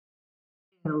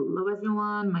Hello,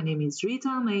 everyone. My name is Rita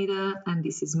Almeida, and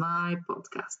this is my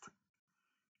podcast.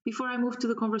 Before I move to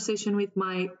the conversation with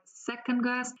my second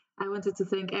guest, I wanted to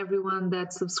thank everyone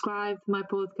that subscribed my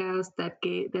podcast,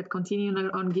 that continued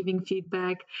on giving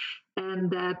feedback, and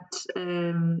that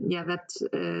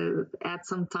add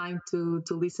some time to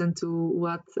listen to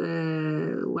what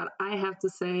I have to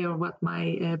say or what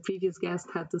my previous guest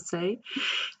had to say.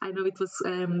 I know it was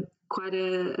quite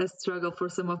a struggle for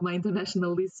some of my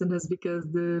international listeners because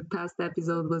the past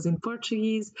episode was in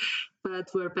Portuguese, but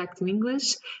we're back to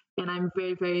English, and I'm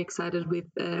very, very excited with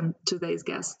today's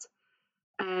guest.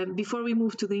 Before we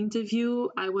move to the interview,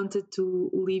 I wanted to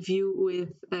leave you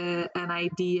with an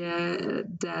idea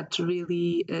that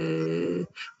really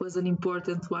was an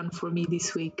important one for me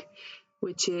this week,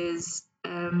 which is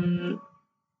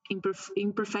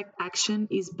imperfect action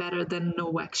is better than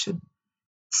no action.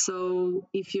 So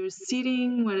if you're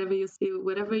sitting,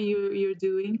 whatever you're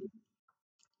doing,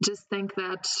 just think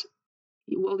that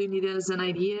all you need is an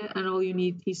idea, and all you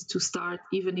need is to start,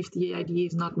 even if the idea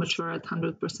is not mature at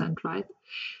 100%, right?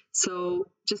 So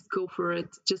just go for it,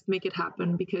 just make it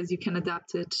happen, because you can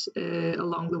adapt it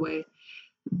along the way.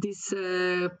 This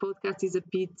podcast is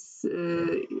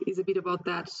a bit about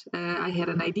that. I had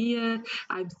an idea.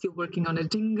 I'm still working on a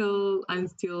jingle. I'm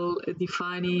still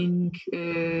defining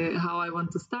how I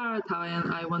want to start, how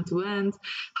I want to end,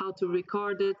 how to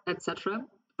record it, etc.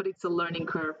 But it's a learning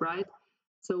curve, right?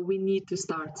 So we need to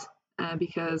start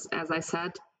because, as I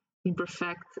said,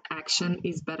 imperfect action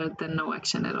is better than no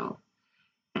action at all.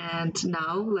 And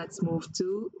now let's move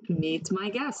to meet my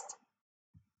guest.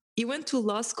 He went to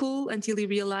law school until he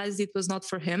realized it was not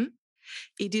for him.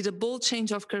 He did a bold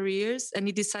change of careers and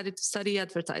he decided to study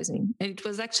advertising. And it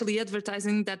was actually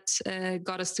advertising that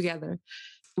got us together.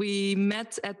 We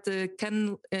met at the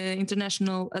Cannes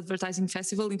International Advertising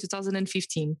Festival in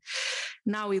 2015.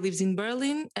 Now he lives in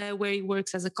Berlin, where he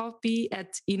works as a copy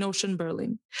at InOcean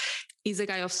Berlin. He's a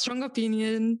guy of strong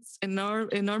opinions,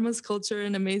 enormous culture,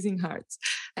 and amazing heart.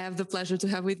 I have the pleasure to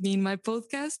have with me in my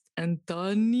podcast,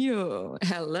 Antonio.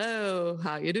 Hello,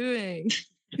 how are you doing?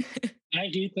 Hi,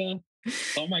 Rita.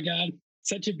 Oh my God,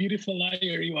 such a beautiful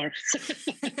liar you are.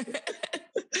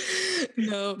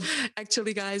 No,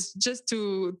 actually, guys, just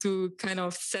to kind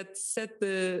of set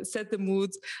the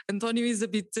mood. Antonio is a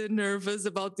bit nervous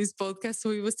about this podcast,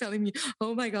 so he was telling me,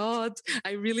 "Oh my God,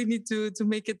 I really need to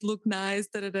make it look nice."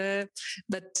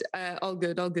 But all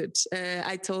good, all good.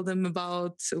 I told him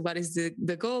about what is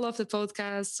the goal of the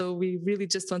podcast, so we really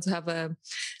just want to have a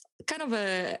kind of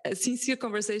a sincere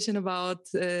conversation about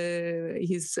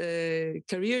his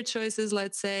career choices,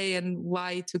 let's say, and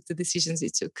why he took the decisions he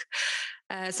took.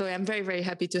 So I'm very, very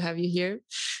happy to have you here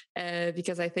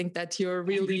because I think that you're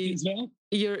really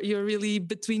you're really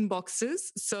between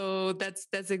boxes. So that's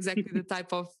exactly the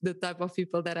type of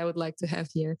people that I would like to have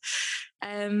here.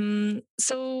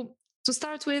 So to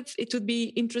start with, it would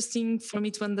be interesting for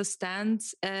me to understand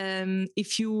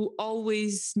if you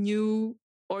always knew,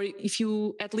 or if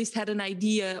you at least had an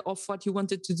idea of what you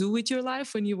wanted to do with your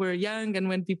life when you were young, and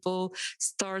when people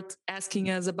start asking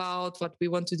us about what we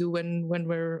want to do when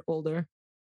we're older.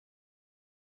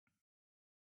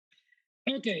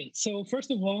 Okay, so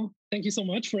first of all, thank you so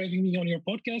much for having me on your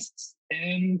podcast.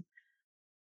 And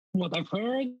what I've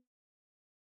heard,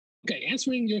 okay,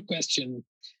 answering your question,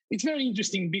 it's very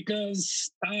interesting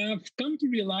because I've come to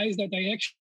realize that I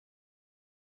actually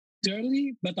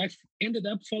early, but I've ended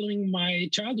up following my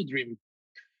childhood dream.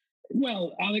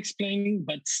 Well, I'll explain,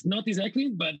 but not exactly.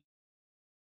 But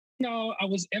now I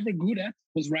was ever good at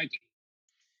was writing.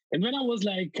 And when I was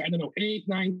like, I don't know, 8,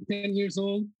 9, 10 years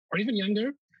old, or even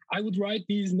younger, I would write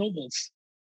these novels.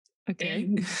 Okay.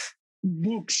 And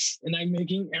books. And I'm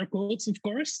making air quotes, of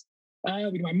course,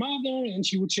 with my mother, and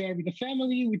she would share with the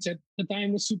family, which at the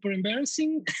time was super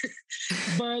embarrassing.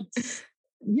 But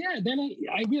yeah, then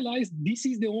I realized this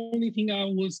is the only thing I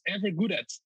was ever good at.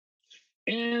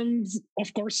 And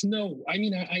of course, no. I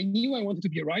mean, I knew I wanted to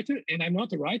be a writer, and I'm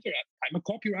not a writer. I'm a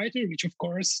copywriter, which of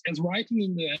course has writing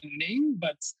in the name,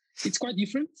 but it's quite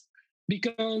different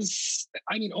because,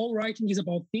 I mean, all writing is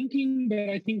about thinking, but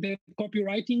I think that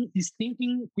copywriting is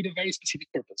thinking with a very specific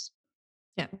purpose.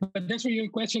 Yeah. But that's for your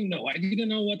question. No, I didn't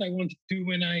know what I wanted to do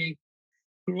when I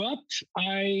grew up.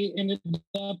 I ended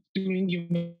up doing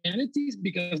humanities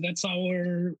because that's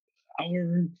our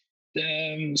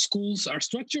schools are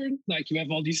structured. Like you have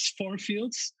all these 4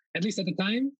 fields, at least at the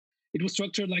time. It was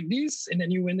structured like this, and then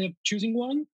you end up choosing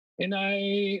one. And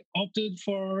I opted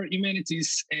for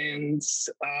humanities. And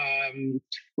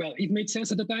well, it made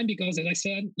sense at the time because, as I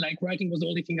said, like writing was the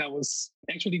only thing I was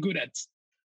actually good at.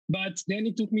 But then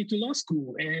it took me to law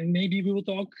school, and maybe we will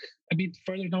talk a bit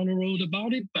further down the road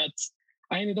about it. But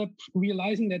I ended up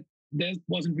realizing that that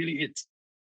wasn't really it.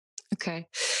 Okay.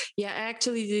 Yeah, I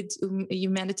actually did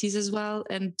humanities as well,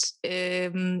 and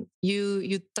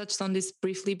you touched on this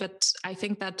briefly, but I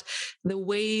think that the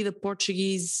way the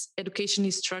Portuguese education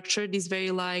is structured is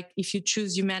very like, if you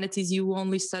choose humanities, you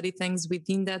only study things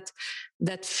within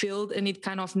that field, and it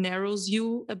kind of narrows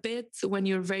you a bit when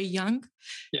you're very young.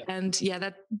 Yeah. And yeah,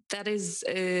 that is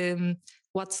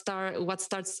what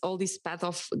starts all this path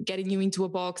of getting you into a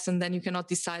box, and then you cannot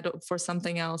decide for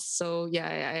something else. So yeah,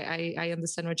 I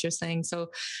understand what you're saying.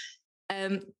 So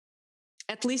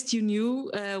at least you knew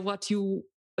what you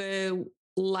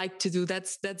like to do.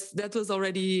 That was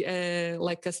already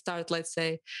like a start, let's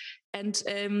say. And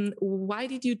why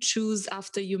did you choose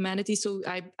after humanities? So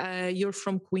you're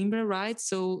from Coimbra, right?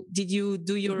 So did you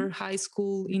do your high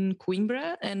school in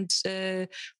Coimbra? And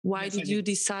why did you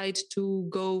decide to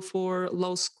go for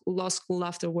law school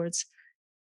afterwards?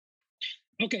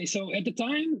 Okay, so at the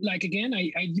time, like again,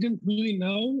 I didn't really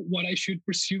know what I should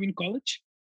pursue in college,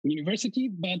 university,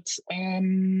 but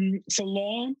so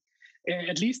law,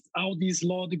 at least how this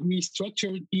law degree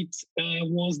structured, it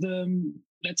was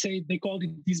let's say they called it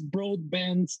this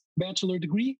broadband bachelor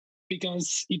degree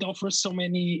because it offers so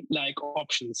many like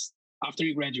options after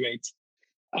you graduate.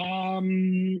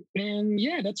 And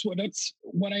yeah, that's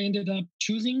what I ended up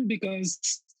choosing because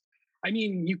I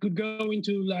mean, you could go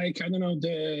into like, I don't know,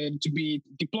 to be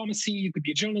diplomacy, you could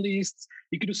be a journalist,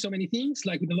 you could do so many things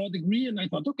like with a law degree. And I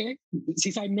thought, okay,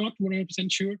 since I'm not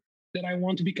 100% sure that I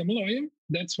want to become a lawyer,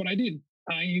 that's what I did.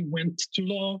 I went to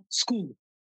law school.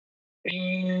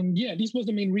 And yeah, this was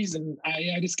the main reason.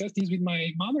 I discussed this with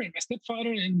my mother and my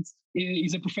stepfather, and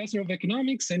he's a professor of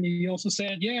economics. And he also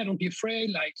said, yeah, don't be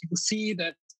afraid. Like you will see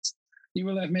that you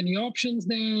will have many options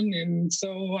then. And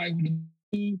so I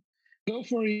would go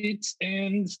for it.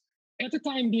 And at the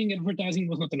time, doing advertising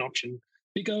was not an option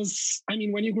because, I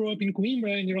mean, when you grow up in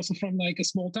Coimbra and you're also from like a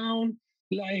small town,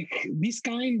 like this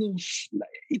kind of,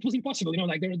 it was impossible, you know,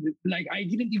 like I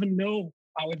didn't even know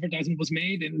how advertising was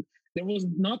made, and there was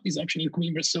not this option in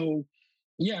Coimbra. So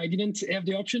yeah, I didn't have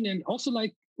the option. And also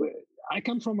like, I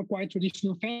come from a quite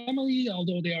traditional family,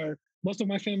 although most of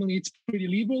my family, it's pretty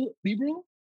liberal,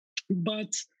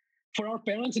 but for our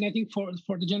parents, and I think for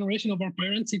the generation of our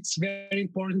parents, it's very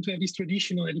important to have this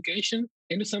traditional education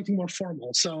and do something more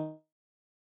formal. So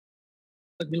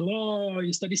the law,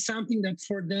 you study something that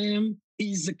for them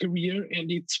is a career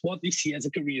and it's what they see as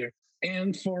a career.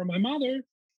 And for my mother,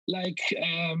 like,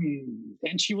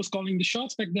 and she was calling the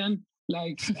shots back then,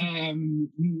 like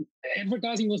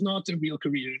advertising was not a real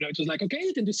career. You know, it was like, okay,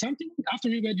 you can do something after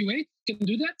you graduate, you can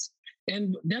do that.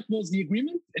 And that was the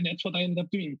agreement. And that's what I ended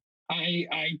up doing.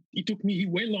 It took me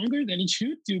way longer than it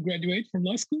should to graduate from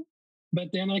law school, but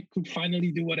then I could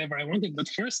finally do whatever I wanted. But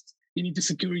first, you need to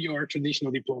secure your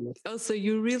traditional diploma. Oh, so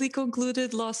you really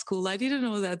concluded law school. I didn't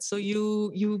know that. So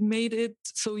you made it.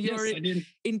 So you're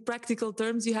in practical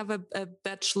terms, you have a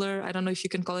bachelor. I don't know if you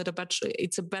can call it a bachelor.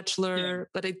 It's a bachelor,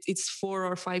 but it's 4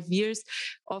 or 5 years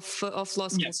of law school.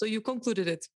 Yeah. So you concluded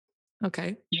it.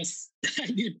 Okay. Yes, I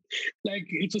did. Like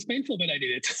it was painful, but I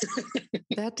did it.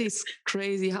 That is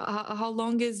crazy. How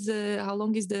long is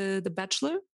the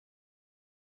bachelor?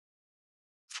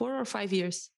 4 or 5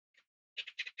 years?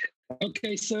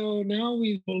 Okay, so now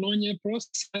with Bologna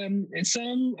process, and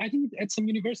I think at some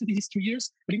universities it's 2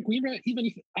 years, but in Coimbra, even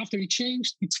if after it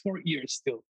changed, it's 4 years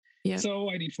still. Yeah. So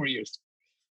I did 4 years.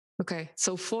 Okay,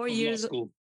 so 4 years.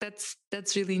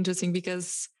 That's really interesting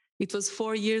because it was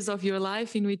 4 years of your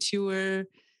life in which you were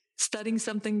studying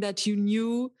something that you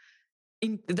knew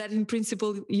that in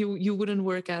principle you wouldn't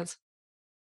work at.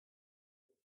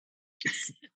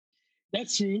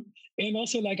 That's true. And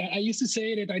also, like, I used to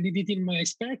say that I did it in my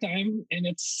spare time, and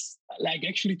it's like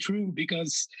actually true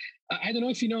because I don't know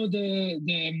if you know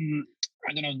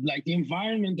I don't know, like the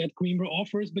environment that Coimbra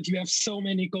offers, but you have so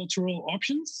many cultural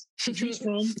options to choose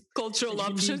from. Cultural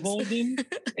options. Involved in,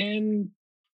 and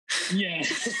yeah,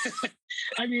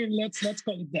 I mean, let's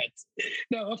call it that.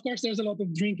 Now, of course, there's a lot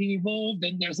of drinking involved,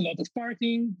 and there's a lot of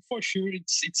partying. For sure,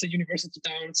 it's a university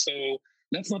town, so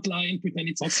let's not lie and pretend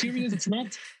it's all serious. It's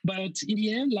not. But in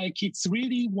the end, like, it's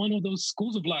really one of those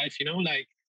schools of life, you know, like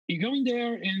you go in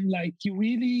there and like you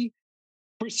really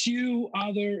pursue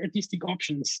other artistic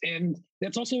options. And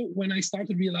that's also when I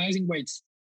started realizing, wait,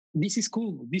 this is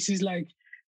cool. This is like,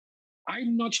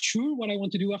 I'm not sure what I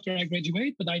want to do after I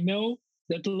graduate, but I know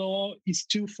that law is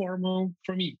too formal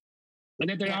for me and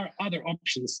that there are other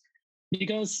options.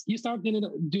 Because you start dealing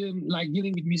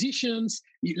with musicians,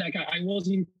 like I was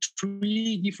in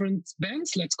 3 different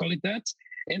bands, let's call it that.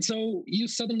 And so you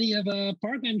suddenly have a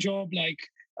part-time job. Like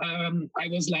I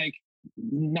was like,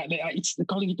 it's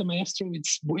calling it a maestro.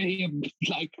 It's way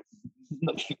like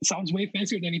sounds way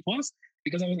fancier than it was,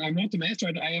 because I'm not a master.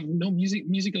 I have no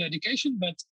musical education,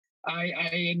 but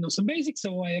I know some basics,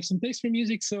 so I have some taste for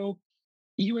music. So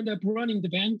you end up running the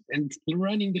band and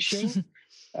running the show,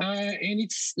 and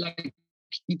it's like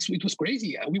it was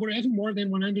crazy. We were having more than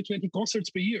 120 concerts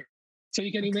per year, so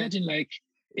you can imagine, like,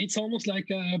 it's almost like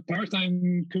a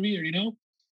part-time career, you know.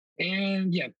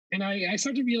 And yeah, and I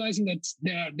started realizing that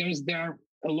there are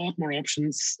a lot more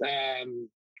options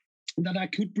that I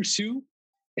could pursue,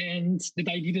 and that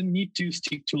I didn't need to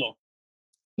stick to law.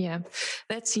 Yeah,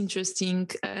 that's interesting.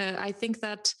 I think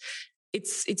that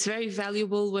it's very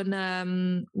valuable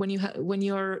when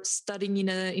you're studying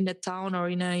in a town or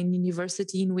in a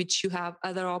university in which you have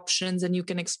other options and you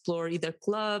can explore either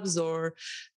clubs or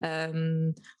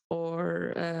this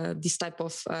type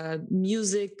of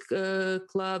music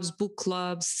clubs, book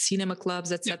clubs, cinema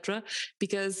clubs, etc.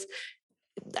 Because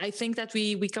I think that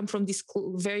we come from this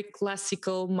very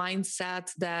classical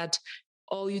mindset that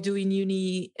all you do in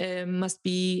uni must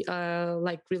be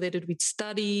like related with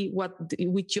study,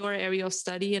 with your area of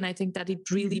study. And I think that it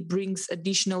really brings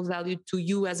additional value to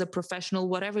you as a professional,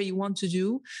 whatever you want to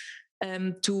do,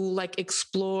 to like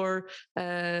explore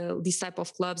this type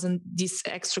of clubs and this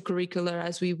extracurricular,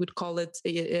 as we would call it,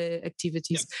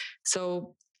 activities. Yeah.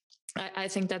 So I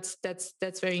think that's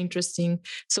very interesting.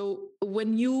 So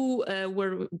when you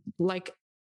were like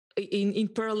in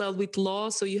parallel with law,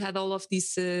 so you had all of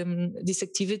these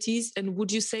activities, and would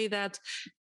you say that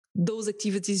those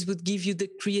activities would give you the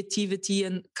creativity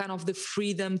and kind of the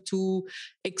freedom to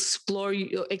explore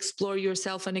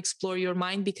yourself and explore your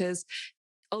mind? Because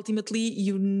ultimately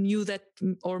you knew that,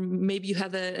 or maybe you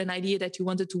had an idea that you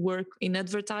wanted to work in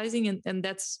advertising, and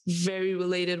that's very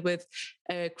related with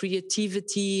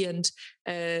creativity and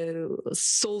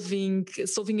solving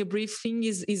a briefing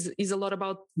is a lot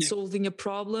about solving a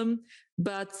problem,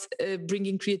 but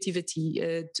bringing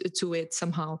creativity to it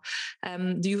somehow.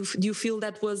 Do you feel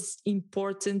that was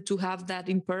important to have that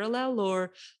in parallel,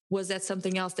 or was that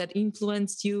something else that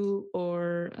influenced you,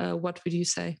 or what would you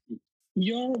say?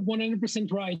 You're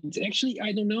 100% right. Actually,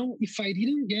 I don't know, if I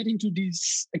didn't get into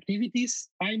these activities,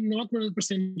 I'm not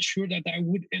 100% sure that I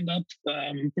would end up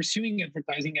pursuing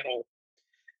advertising at all.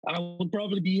 I would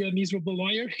probably be a miserable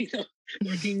lawyer,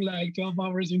 working like 12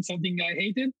 hours in something I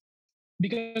hated.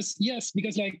 Because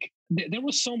like there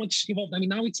was so much involved. I mean,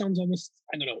 now it sounds almost,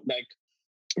 I don't know, like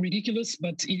ridiculous,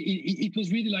 but it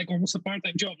was really like almost a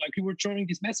part-time job. Like we were throwing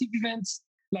these massive events,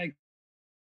 like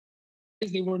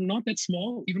they were not that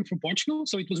small, even for Portugal.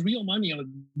 So it was real money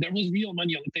there was real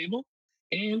money on the table.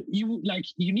 And you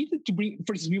needed to bring,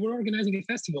 first, we were organizing a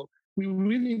festival. We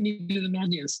really needed an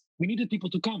audience. We needed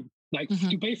people to come, like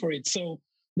to pay for it. So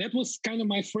that was kind of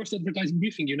my first advertising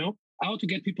briefing, how to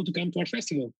get people to come to our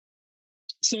festival.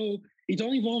 So it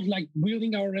all involved like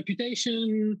building our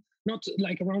reputation, not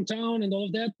like around town and all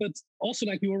of that, but also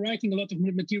like we were writing a lot of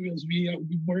materials. We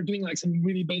were doing like some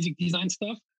really basic design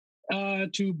stuff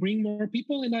to bring more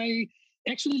people. And I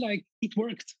actually like it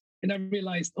worked. And I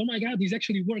realized, oh my God, this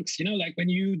actually works. Like when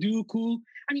you do cool,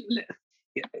 I mean,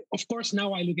 of course,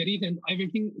 now I look at it and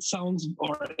everything sounds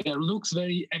or looks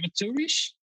very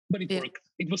amateurish, but it worked.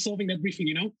 It was solving that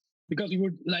briefing, because we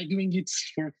were like doing it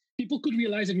for people could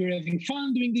realize that we were having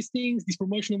fun doing these things, these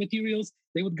promotional materials.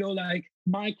 They would go like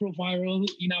micro viral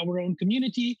in our own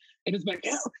community. And it's like,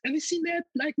 oh, have you seen that?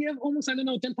 Like we have almost,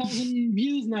 10,000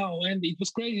 views now. And it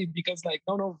was crazy because like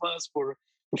none of us were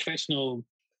professional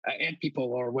ad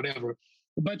people or whatever.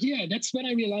 But yeah, that's when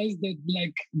I realized that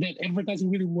like that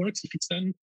advertising really works if it's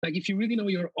done. Like if you really know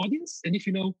your audience and if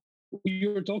you know who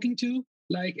you're talking to,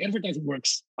 like advertising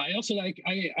works. I also like,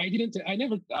 I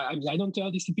don't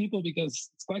tell this to people because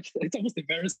it's almost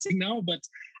embarrassing now, but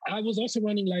I was also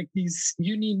running like this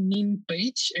uni meme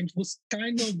page, and it was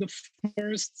kind of the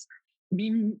first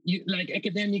meme, like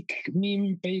academic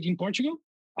meme page in Portugal.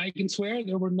 I can swear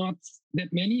there were not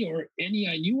that many or any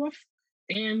I knew of.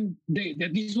 And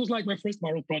this was like my first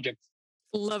viral project.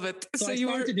 Love it. So you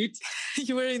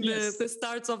were in the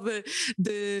starts of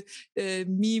the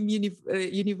meme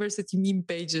university meme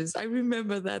pages. I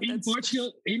remember that. In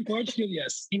Portugal,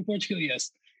 yes.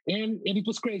 And it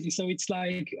was crazy. So it's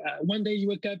like one day you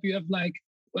wake up, you have like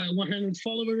 100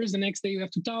 followers. The next day you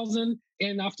have 2,000.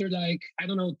 And after like,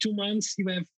 2 months, you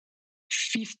have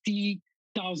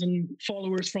 50,000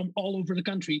 followers from all over the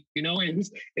country, and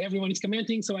everyone is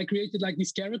commenting. So I created like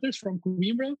these characters from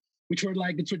Coimbra, which were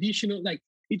like the traditional, like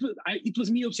it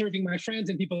was me observing my friends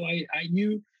and people I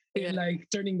knew and like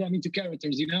turning them into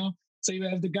characters, So you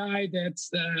have the guy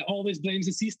that always blames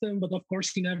the system, but of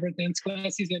course he never attends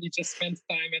classes and he just spends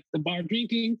time at the bar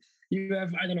drinking. You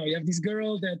have, I don't know, you have this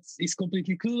girl that is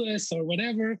completely clueless or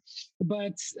whatever.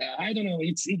 But I don't know,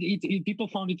 people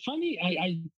found it funny.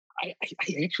 I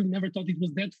actually never thought it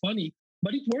was that funny,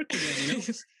 but it worked again.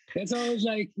 And so I was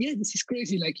like, yeah, this is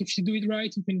crazy. Like if you do it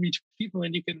right, you can reach people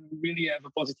and you can really have a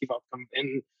positive outcome.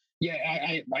 And yeah,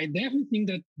 I definitely think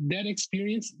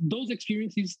those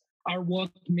experiences are what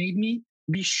made me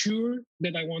be sure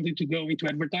that I wanted to go into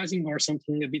advertising or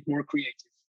something a bit more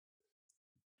creative.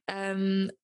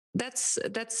 That's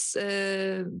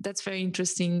very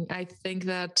interesting. I think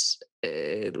that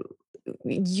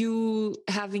you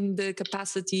having the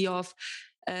capacity of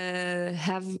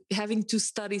having to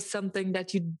study something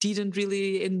that you didn't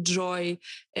really enjoy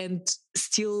and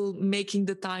still making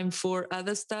the time for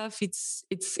other stuff,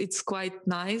 it's quite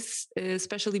nice,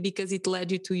 especially because it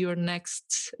led you to your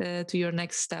next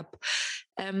step.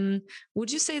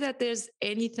 Would you say that there's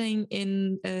anything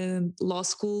in law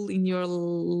school, in your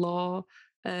law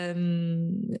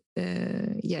in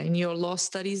your law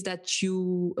studies that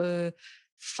you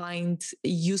find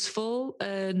useful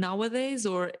nowadays,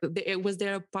 or was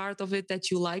there a part of it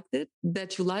that you liked,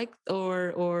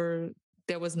 or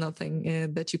there was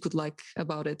nothing that you could like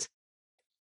about it?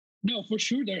 No, for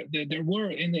sure there were,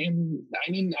 and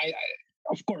I mean, I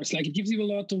of course, like it gives you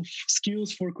a lot of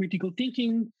skills for critical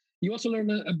thinking. You also learn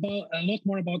about a lot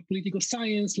more about political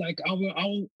science, like how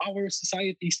our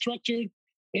society is structured.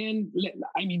 And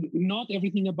I mean, not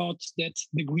everything about that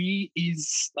degree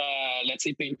is, let's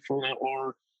say, painful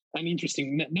or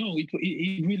uninteresting. No, it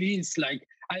really is. Like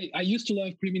I used to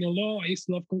love criminal law. I used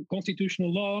to love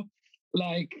constitutional law.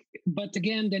 Like, but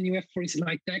again, then you have, for instance,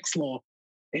 like tax law,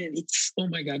 and it's, oh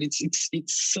my god,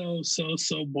 it's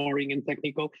so boring and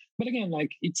technical. But again,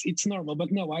 like it's normal.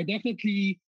 But no, I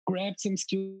definitely grabbed some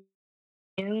skills.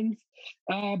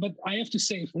 But I have to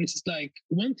say, for instance, like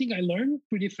one thing I learned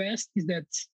pretty fast is that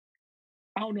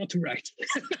how not to write.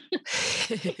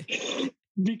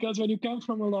 Because when you come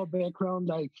from a law background,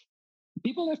 like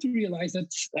people have to realize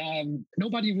that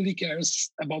nobody really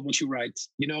cares about what you write,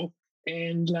 you know?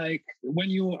 And like when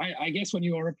I guess when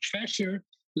you are a professor,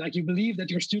 like you believe that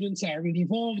your students are really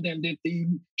involved and that they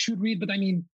should read, but I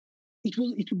mean, it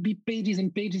will be pages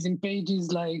and pages and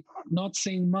pages, like not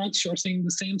saying much or saying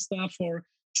the same stuff or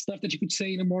stuff that you could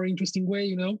say in a more interesting way,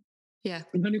 you know? Yeah.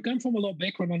 And when you come from a law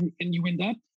background and you end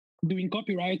up doing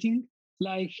copywriting,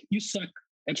 like you suck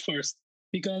at first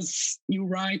because you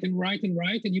write and write and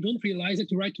write and you don't realize that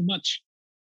you write too much.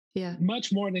 Yeah.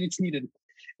 Much more than it's needed.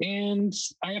 And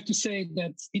I have to say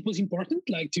that it was important,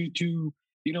 like to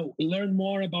you know, learn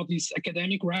more about this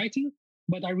academic writing,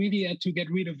 but I really had to get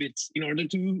rid of it in order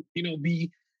to, you know,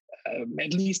 be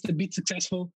at least a bit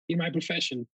successful in my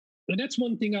profession. So that's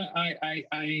one thing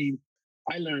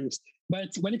I learned. But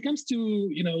when it comes to,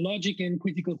 you know, logic and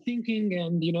critical thinking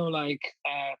and, you know, like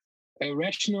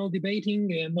rational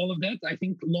debating and all of that, I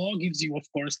think law gives you, of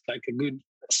course, like a good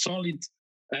solid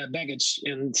baggage,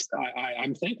 and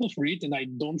I'm thankful for it, and I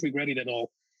don't regret it at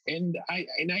all. And I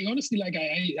honestly, like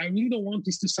I really don't want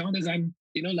this to sound as I'm,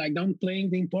 you know, like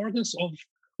downplaying the importance of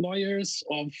lawyers,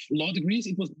 of law degrees.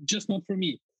 It was just not for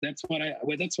me. That's what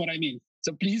I mean.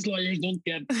 So please, lawyers, don't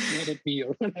get mad at me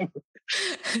or whatever.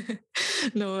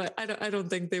 No, I don't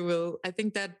think they will. I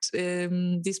think that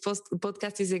this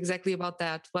podcast is exactly about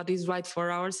that. What is right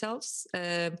for ourselves,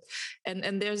 and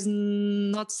there's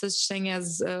not such thing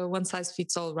as one size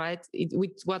fits all, right?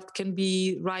 With what can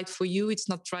be right for you, it's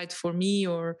not right for me,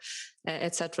 or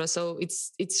etc. So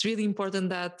it's really important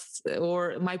that,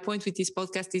 or my point with this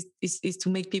podcast is to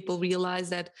make people realize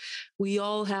that we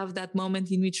all have that moment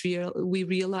in which we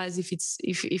realize if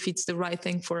it's the right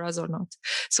thing for us or not.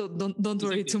 So don't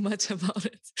worry too much about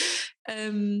it.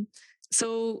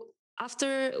 So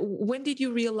when did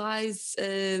you realize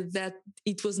that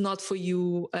it was not for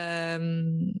you,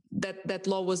 that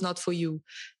law was not for you?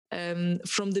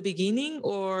 From the beginning,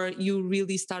 or you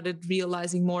really started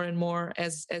realizing more and more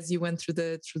as you went through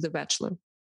the bachelor?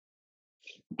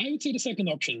 I would say the second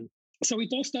option. So it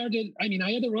all started, I mean,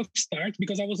 I had a rough start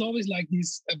because I was always like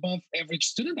this above average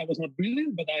student. I was not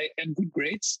brilliant, but I had good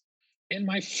grades. And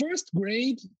my first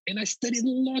grade, and I studied a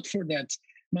lot for that,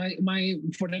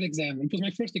 for that exam. It was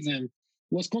my first exam,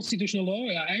 was constitutional law.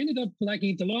 I ended up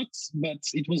liking it a lot, but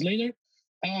it was later.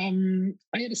 I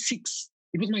had a 6.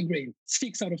 It was my grade,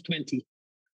 6 out of 20.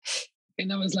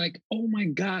 And I was like, oh my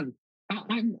God,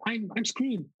 I'm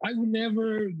screwed. I will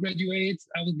never graduate.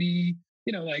 I will be,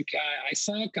 you know, like I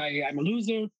suck. I'm a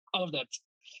loser, all of that.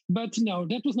 But no,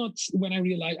 that was not when I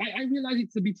realized. I realized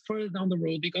it's a bit further down the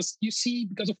road because you see,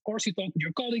 because of course you talk with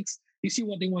your colleagues you see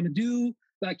what they want to do.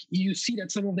 Like you see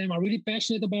that some of them are really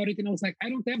passionate about it. And I was like, I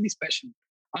don't have this passion.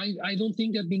 I don't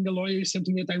think that being a lawyer is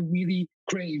something that I really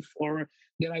crave or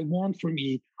that I want for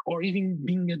me, or even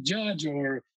being a judge,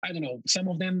 or I don't know. Some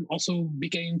of them also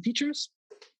became teachers.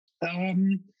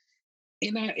 And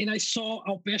I saw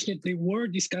how passionate they were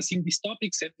discussing these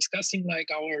topics and discussing like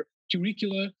our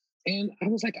curricula. And I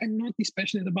was like, I'm not this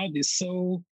passionate about this.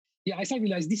 So yeah, I started to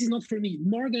realize this is not for me.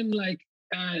 More than like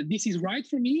this is right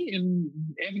for me and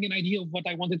having an idea of what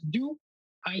I wanted to do,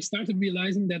 I started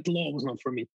realizing that law was not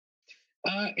for me.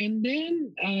 And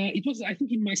then it was, I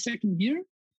think, in my second year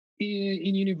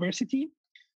in university.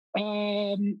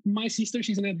 My sister,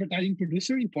 she's an advertising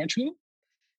producer in Portugal.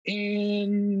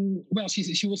 And well,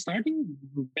 she was starting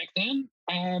back then.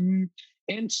 And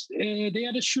they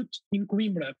had a shoot in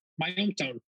Coimbra, my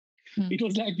hometown. It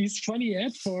was like this funny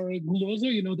ad for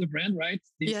Guloso, you know the brand, right?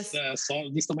 This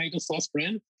this tomato sauce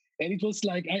brand. And it was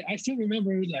like, I still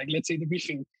remember, like, let's say the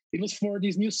briefing. It was for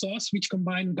this new sauce which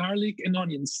combined garlic and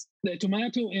onions, the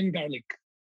tomato and garlic.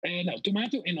 No,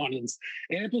 tomato and onions.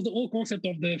 And it was the whole concept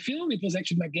of the film. It was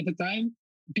actually like, at the time,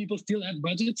 people still had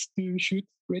budgets to shoot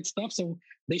great stuff. So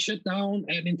they shut down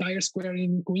an entire square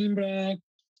in Coimbra.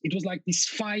 It was like this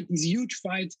fight, this huge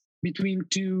fight between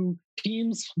two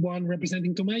teams, one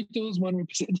representing tomatoes, one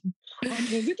representing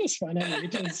onions. It was fun. I mean,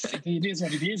 it is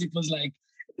what it is. It was like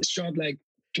shot like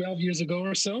 12 years ago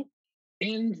or so.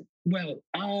 And well,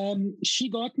 she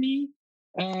got me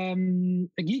a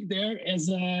gig there as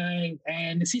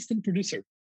an assistant producer,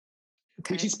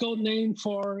 which is code name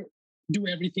for do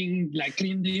everything, like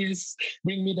clean this,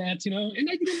 bring me that, you know. And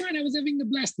I didn't mind. I was having the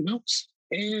blast, you know.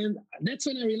 And that's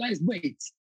when I realized, wait,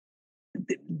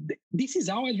 this is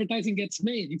how advertising gets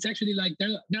made. It's actually like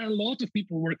there are a lot of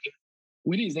people working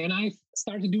with this. And I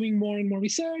started doing more and more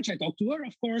research. I talked to her,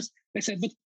 of course. I said,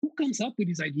 but who comes up with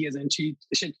these ideas? And she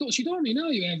told me, no,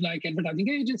 you have like advertising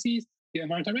agencies, you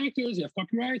have art directors, you have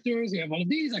copywriters, you have all of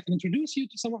these. I can introduce you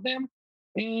to some of them.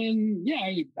 And yeah,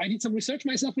 I did some research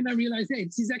myself, and I realized, hey,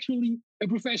 this is actually a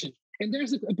profession. And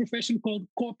there's a profession called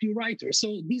copywriter.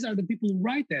 So these are the people who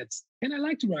write ads. And I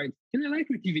like to write, and I like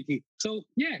creativity. So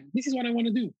yeah, this is what I want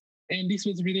to do. And this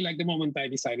was really like the moment I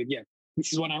decided, yeah,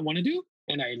 this is what I want to do.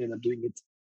 And I ended up doing it.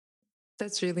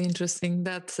 That's really interesting.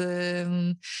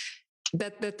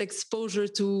 That exposure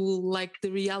to like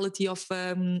the reality of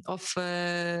a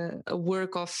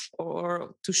work of,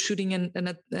 or to shooting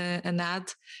an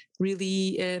ad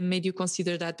really made you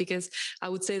consider that, because I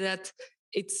would say that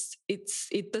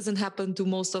it doesn't happen to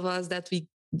most of us that we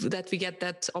get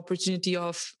that opportunity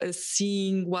of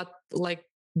seeing what like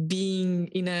being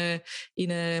in a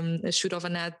shoot of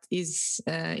an ad is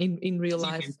in real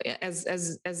life,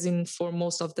 as in for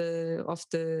most of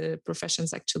the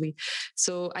professions actually.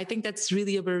 So I think that's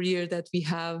really a barrier that we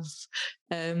have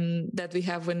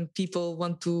when people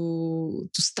want to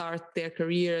start their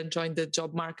career and join the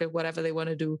job market, whatever they want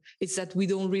to do. It's that we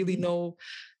don't really know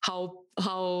how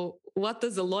what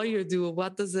does a lawyer do,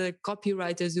 what does a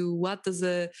copywriter do, what does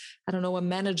a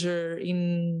manager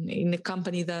in a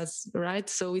company does, right?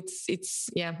 So it's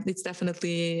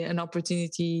definitely an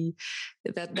opportunity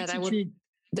that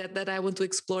I want to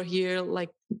explore here, like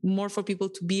more for people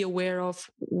to be aware of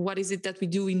what is it that we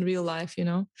do in real life, you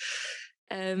know.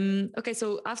 Okay,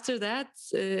 so after that,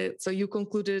 so you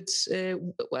concluded.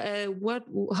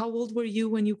 How old were you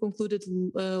when you concluded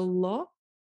law?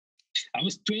 I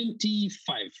was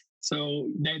 25. So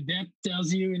that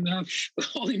tells you enough,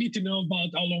 all you need to know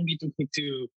about how long it took me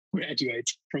to graduate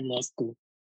from law school.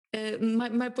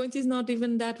 My point is not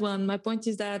even that one. My point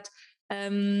is that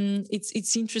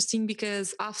it's interesting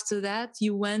because after that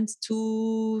you went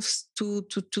to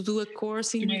do a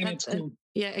course in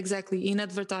yeah, exactly, in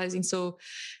advertising. So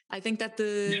I think that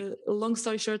long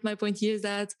story short, my point here is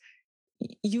that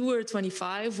you were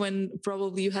 25 when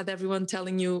probably you had everyone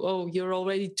telling you, oh, you're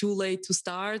already too late to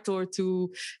start or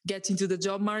to get into the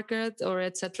job market or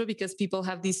etc., because people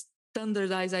have this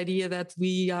standardized idea that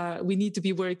we need to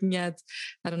be working at,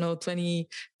 I don't know,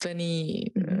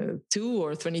 22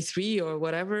 or 23 or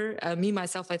whatever. Me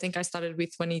myself, I think I started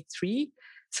with 23.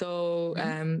 So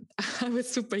I was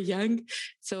super young.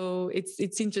 So it's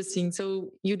interesting.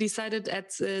 So you decided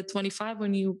at 25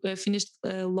 when you finished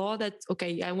law that,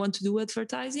 okay, I want to do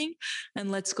advertising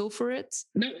and let's go for it.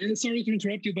 No, sorry to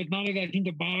interrupt you, but now that I think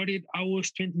about it, I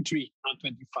was 23, not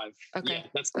 25. Okay. Yeah,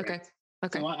 that's correct.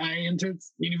 Okay. So I entered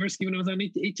university when I was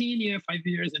 18, 5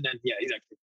 years, and then, yeah,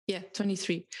 exactly. Yeah,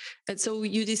 23. And so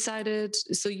you decided,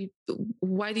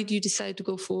 why did you decide to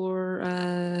go for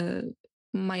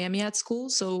Miami Ad School.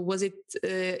 So was it?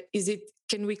 Is it?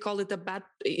 Can we call it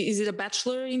Is it a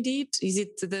bachelor indeed? Is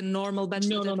it the normal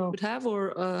bachelor that you would have,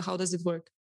 or how does it work?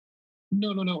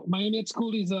 No. Miami Ad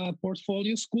School is a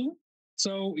portfolio school,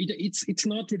 so it's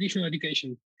not traditional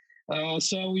education.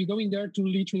 So you're going there to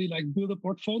literally like build a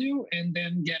portfolio and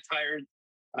then get hired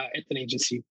at an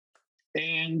agency.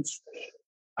 And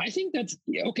I think that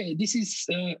okay, this is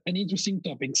an interesting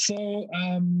topic. So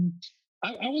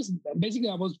I was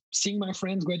seeing my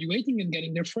friends graduating and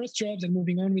getting their first jobs and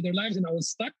moving on with their lives, and I was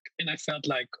stuck. And I felt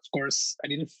like, of course,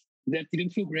 that didn't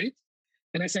feel great.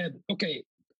 And I said, okay,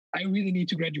 I really need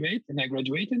to graduate, and I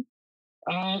graduated.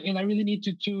 And I really need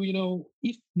to,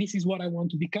 if this is what I want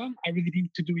to become, I really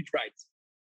need to do it right.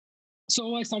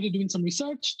 So I started doing some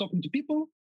research, talking to people.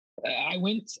 I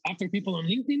went after people on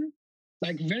LinkedIn,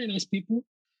 like very nice people,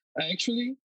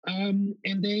 actually, and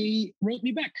they wrote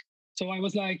me back. So I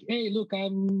was like, hey, look,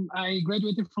 I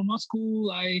graduated from law school.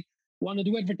 I want to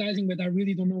do advertising, but I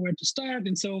really don't know where to start.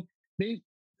 And so they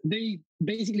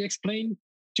basically explained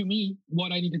to me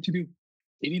what I needed to do.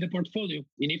 You need a portfolio.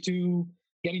 You need to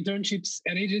get internships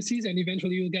at agencies, and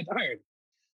eventually you'll get hired.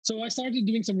 So I started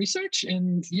doing some research,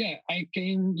 and yeah, I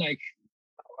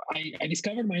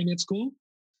discovered Miami Ad School.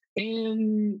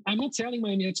 And I'm not selling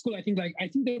Miami Ad School. I think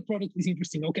the product is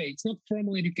interesting. Okay, it's not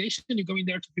formal education. You go in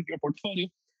there to build your portfolio.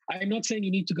 I'm not saying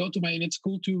you need to go to Miami Ad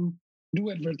School to do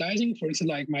advertising. For instance,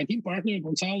 like my team partner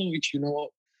Gonzalo, which you know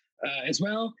as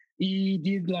well, he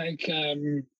did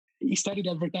he studied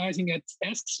advertising at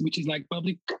ESCS, which is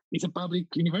it's a public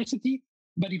university,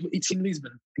 but it's in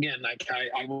Lisbon. Again, like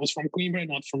I was from Coimbra,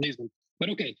 not from Lisbon. But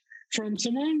okay, from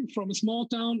someone from a small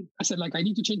town, I said I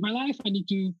need to change my life. I need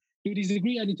to do this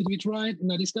degree. I need to do it right.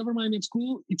 And I discovered Miami Ad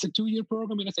School. It's a 2-year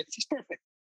program, and I said, this is perfect.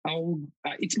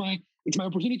 It's my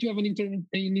opportunity to have an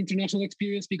international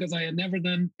experience because I had never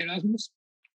done Erasmus.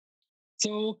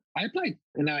 So I applied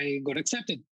and I got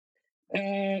accepted.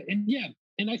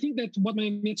 And I think that what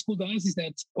Miami Ad School does is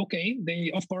that, okay,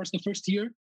 of course, the first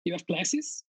year you have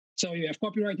classes. So you have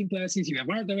copywriting classes, you have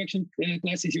art direction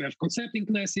classes, you have concepting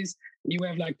classes, you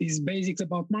have these basics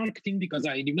about marketing because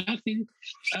I do nothing.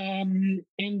 And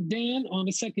then on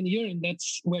the second year, and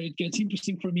that's where it gets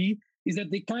interesting for me, is that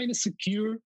they kind of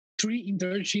secure 3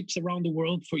 internships around the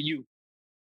world for you.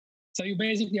 So you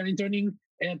basically are interning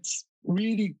at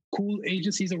really cool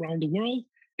agencies around the world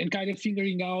and kind of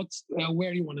figuring out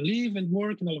where you want to live and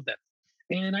work and all of that.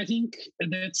 And I think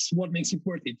that's what makes it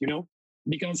worth it,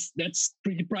 because that's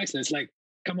pretty priceless.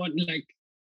 Come on,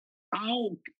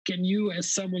 how can you,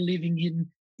 as someone living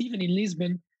even in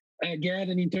Lisbon, get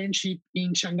an internship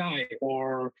in Shanghai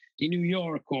or in New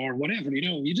York or whatever?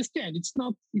 You just can't. It's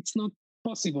not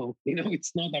possible.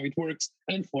 It's not how it works,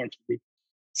 unfortunately.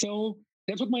 So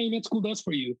that's what Miami Ad School does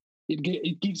for you.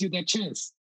 It gives you that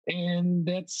chance, and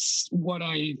that's what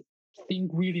I think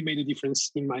really made a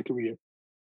difference in my career.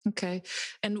 Okay.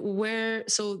 And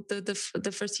so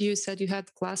the first year you said you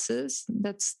had classes,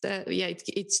 it's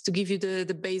to give you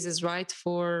the basis, right?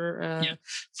 For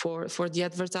the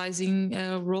advertising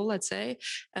role, let's say.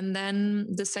 And then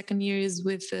the second year is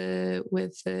with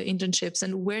internships.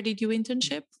 And where did you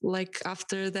internship?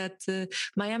 After that,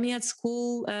 Miami Ad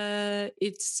School,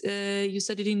 you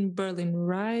studied in Berlin,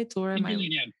 right? Or am I?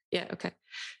 Berlin, yeah. Yeah. Okay.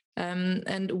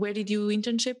 And where did you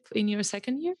internship in your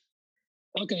second year?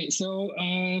 Okay, so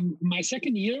my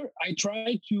second year, I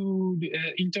tried to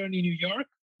intern in New York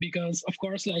because, of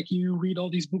course, you read all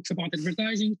these books about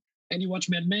advertising and you watch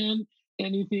Mad Men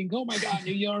and you think, oh my God,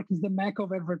 New York is the mecca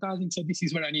of advertising, so this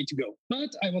is where I need to go.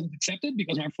 But I wasn't accepted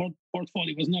because my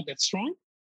portfolio was not that strong.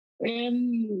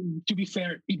 And to be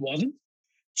fair, it wasn't.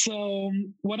 So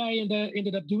what I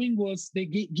ended up doing was they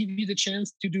give you the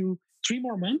chance to do 3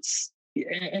 more months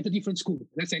at a different school.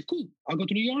 And I said, cool, I'll go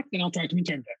to New York and I'll try to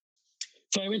intern there.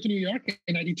 So I went to New York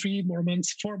and I did 4 more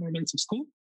months of school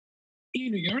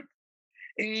in New York.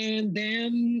 And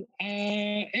then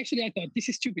actually I thought, this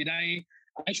is stupid. I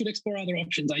should explore other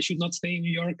options. I should not stay in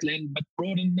New York, but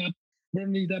broaden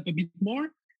it up a bit more.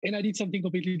 And I did something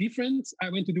completely different. I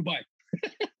went to Dubai.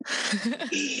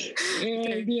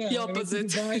 Okay, the opposite.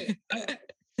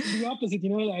 The opposite,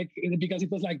 because it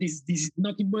was this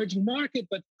not emerging market,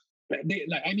 but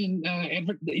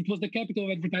it was the capital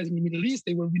of advertising in the Middle East.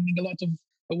 They were winning a lot of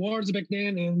awards back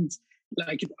then, and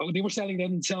they were selling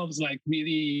themselves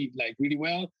really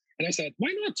well. And I said,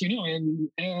 why not?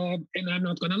 And I'm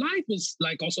not gonna lie, it was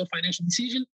also a financial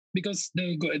decision because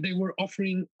they were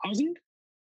offering housing,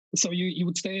 so you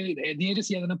would stay at the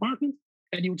agency at an apartment,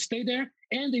 and you would stay there,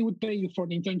 and they would pay you for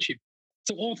the internship.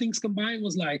 So all things combined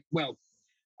was well,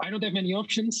 I don't have many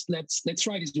options. Let's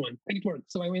try this one, and it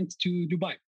worked. So I went to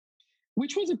Dubai.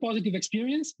 which was a positive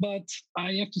experience. But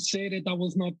I have to say that I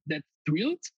was not that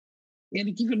thrilled, and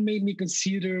it even made me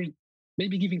consider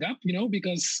maybe giving up.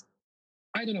 Because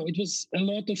I don't know, it was a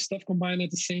lot of stuff combined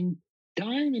at the same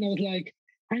time, and I was like,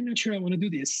 I'm not sure I want to do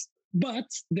this. But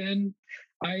then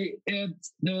I had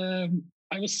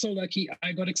I was so lucky.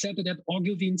 I got accepted at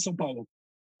Ogilvy in São Paulo.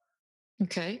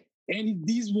 Okay. And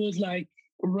this was like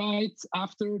right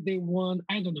after they won,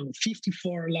 I don't know,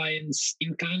 54 Lions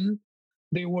in Cannes.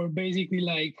 They were basically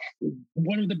like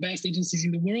one of the best agencies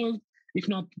in the world, if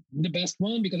not the best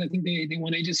one, because I think they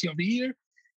won Agency of the Year.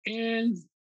 And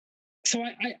so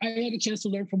I had a chance to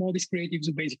learn from all these creatives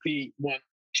who basically won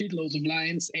shitloads of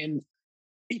Lions. And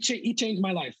it changed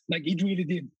my life. Like it really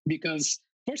did. Because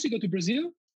first you go to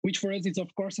Brazil, which for us is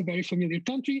of course a very familiar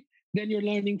country. Then you're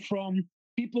learning from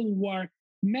people who are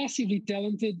massively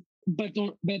talented, but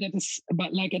at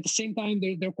the same time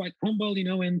they're quite humble,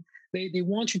 and they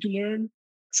want you to learn.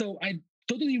 So I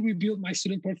totally rebuilt my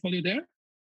student portfolio there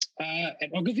at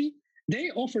Ogilvy.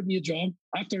 They offered me a job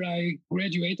after I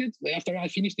graduated, after I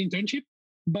finished the internship.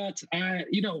 But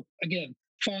again,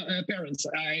 parents,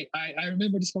 I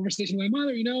remember this conversation with my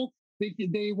mother.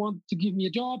 They want to give me a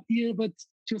job here, but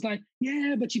she was like,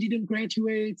 "Yeah, but you didn't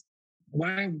graduate.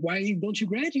 Why don't you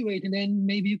graduate and then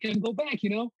maybe you can go back?"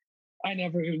 I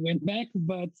never went back,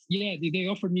 but yeah, they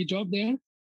offered me a job there,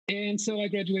 and so I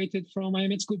graduated from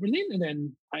IMED School Berlin, and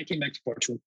then I came back to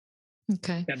Portugal.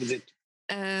 Okay, that was it.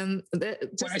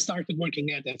 Where I started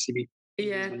working at FCB.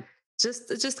 Yeah.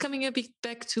 Just coming a bit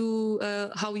back to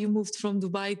how you moved from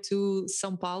Dubai to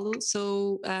São Paulo.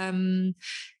 So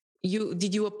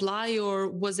did you apply, or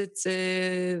was it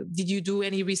did you do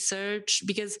any research?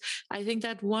 Because I think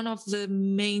that one of the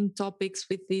main topics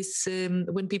with this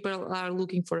when people are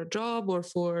looking for a job or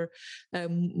for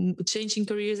changing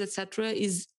careers, etc.,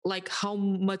 is like how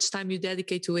much time you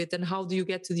dedicate to it and how do you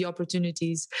get to the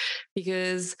opportunities,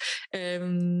 because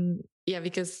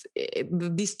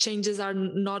these changes are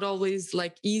not always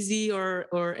like easy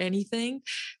or anything,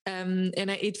 and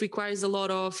it requires a lot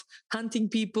of hunting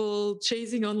people,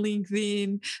 chasing on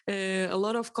LinkedIn, a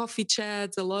lot of coffee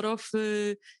chats, a lot of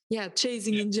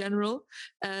chasing in general.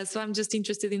 So I'm just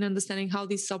interested in understanding how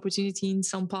this opportunity in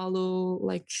São Paulo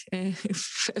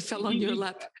fell on your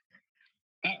lap.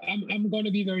 I'm going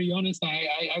to be very honest.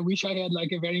 I wish I had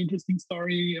like a very interesting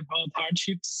story about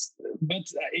hardships, but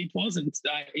it wasn't.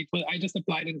 I just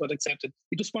applied and got accepted.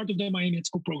 It was part of the Miami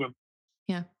School program.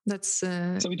 Yeah, that's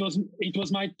so it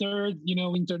was my third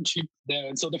internship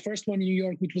there. So the first one in New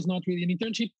York, which was not really an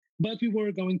internship, but we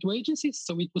were going to agencies,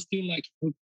 so it was still like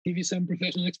to give you some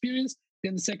professional experience.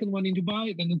 Then the second one in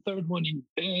Dubai, then the third one in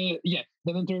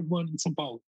São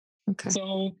Paulo. Okay.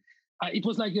 So it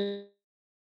was like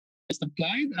just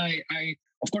applied. I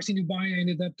of course in Dubai I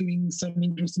ended up doing some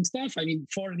interesting stuff. I mean,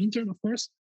 for an intern, of course,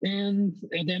 and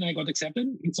then I got accepted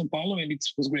in São Paulo, and it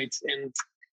was great. And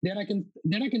then I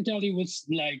can tell you was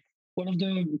like one of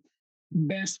the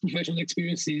best professional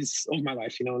experiences of my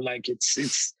life. Like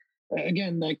it's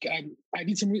again, like I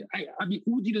did some. I mean,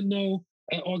 who didn't know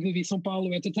Ogilvy São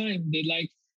Paulo at the time?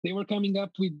 They were coming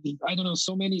up with, I don't know,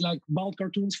 so many like Bald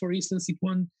cartoons, for instance. It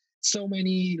won so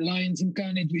many Lions in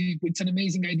Cannes. It's an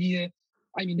amazing idea.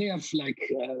 I mean, they have like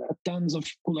tons of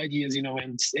cool ideas,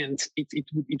 and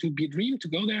it would be a dream to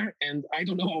go there. And I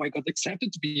don't know how I got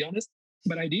accepted, to be honest,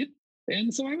 but I did,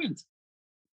 and so I went.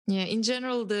 Yeah, in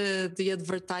general, the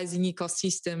advertising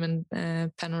ecosystem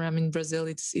and Panorama in Brazil,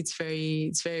 it's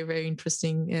very very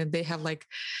interesting. They have like.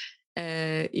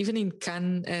 Even in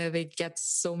Cannes, they get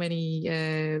so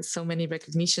many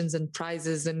recognitions and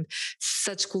prizes and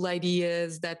such cool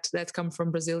ideas that come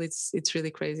from Brazil. It's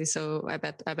really crazy. So I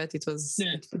bet it was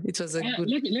it was a good.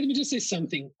 Let me just say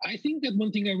something. I think that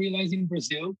one thing I realized in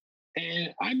Brazil,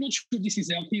 and I'm not sure this is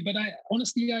healthy, but I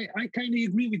honestly kind of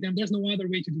agree with them. There's no other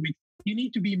way to do it. You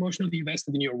need to be emotionally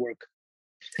invested in your work.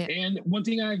 Yeah. And one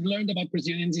thing I've learned about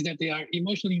Brazilians is that they are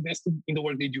emotionally invested in the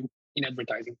work they do in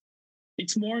advertising.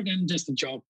 It's more than just a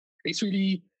job.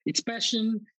 It's passion,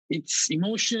 it's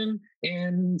emotion,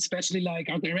 and especially like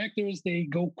our directors, they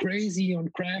go crazy on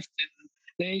craft,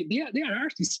 and they are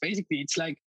artists basically. It's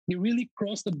like they really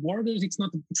cross the borders. It's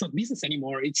not business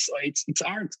anymore. It's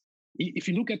art. If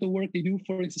you look at the work they do,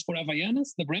 for instance, for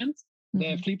Havaianas, the brand,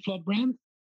 the flip-flop brand,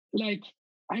 like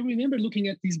I remember looking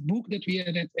at this book that we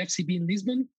had at FCB in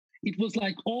Lisbon. It was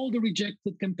like all the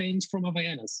rejected campaigns from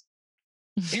Havaianas,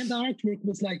 and the artwork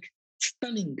was like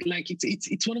stunning. Like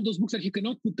it's one of those books that you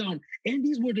cannot put down. And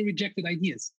these were the rejected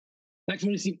ideas. Like for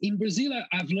instance, in Brazil,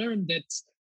 I've learned that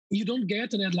you don't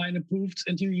get an headline approved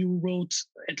until you wrote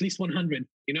at least 100,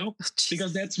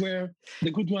 because that's where the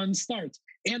good ones start.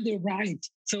 And they're right.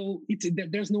 So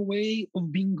there's no way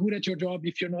of being good at your job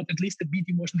if you're not at least a bit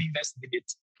emotionally invested in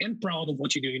it and proud of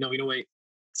what you do, in a way.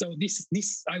 So this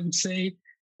I would say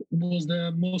was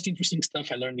the most interesting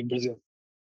stuff I learned in Brazil.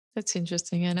 That's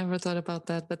interesting. I never thought about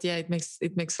that, but yeah, it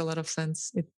makes a lot of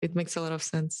sense. It makes a lot of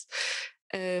sense.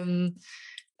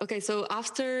 Okay, so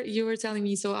after you were telling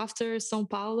me, so after São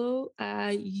Paulo,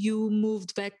 you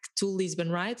moved back to Lisbon,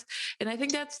 right? And I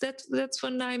think that's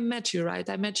when I met you, right?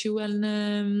 I met you when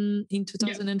in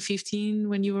 2015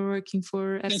 when you were working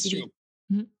for FCB. That's true.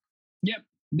 Mm-hmm. Yep,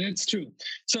 that's true.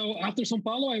 So after São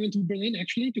Paulo, I went to Berlin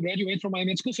actually to graduate from my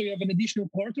med school. So you have an additional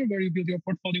quarter where you build your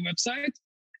portfolio website.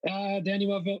 Then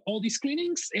you have all these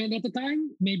screenings. And at the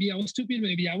time, maybe I was stupid,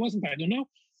 maybe I wasn't, I don't know.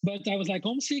 But I was like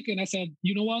homesick and I said,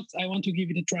 you know what? I want to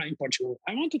give it a try in Portugal.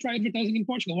 I want to try advertising in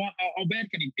Portugal. How bad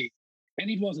can it be?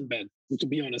 And it wasn't bad, to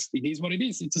be honest. It is what it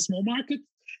is. It's a small market.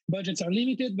 Budgets are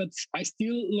limited, but I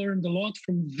still learned a lot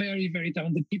from very, very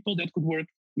talented people that could work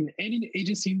in any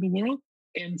agency in the world.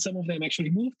 And some of them actually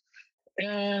moved.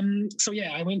 So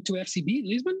yeah, I went to FCB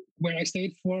Lisbon, where I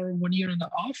stayed for 1 year and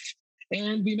a half.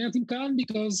 And we met in Cannes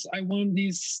because I won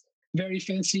this very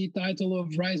fancy title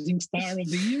of Rising Star of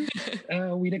the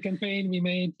Year with a campaign we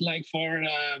made like for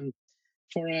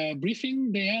a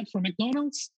briefing they had for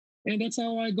McDonald's. And that's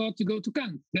how I got to go to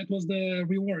Cannes. That was the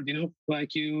reward,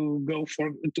 like you go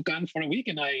to Cannes for a week.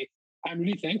 And I'm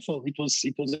really thankful. It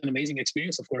was an amazing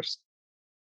experience, of course.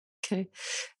 Okay.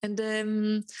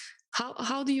 And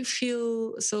how do you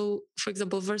feel? So, for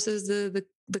example, versus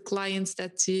the clients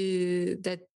that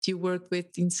you worked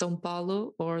with in São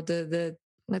Paulo, or the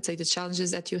let's say the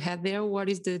challenges that you had there, what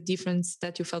is the difference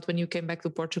that you felt when you came back to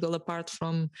Portugal, apart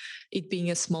from it being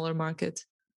a smaller market?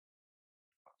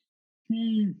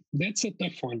 That's a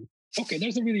tough one. Okay,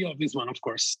 there's a really obvious one, of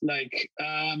course. Like,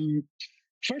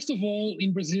 first of all,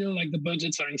 in Brazil, like the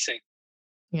budgets are insane.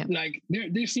 Yeah. Like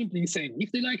they're simply insane.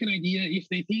 If they like an idea, if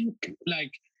they think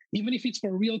like, even if it's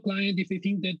for a real client, if they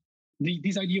think that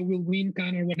this idea will win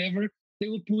Cannes or whatever, they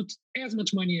will put as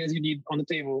much money as you need on the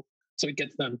table so it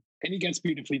gets done, and it gets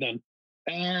beautifully done.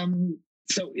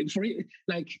 So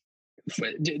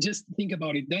just think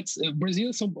about it. That's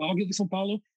Brazil, obviously São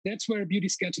Paulo. That's where Beauty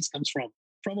Sketches comes from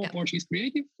a Portuguese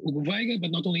creative, Hugo Veiga,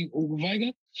 but not only Hugo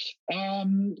Veiga.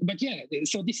 But yeah,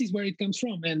 so this is where it comes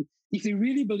from. And if they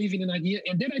really believe in an idea,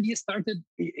 and that idea started,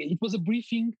 it was a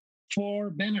briefing for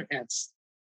banner ads.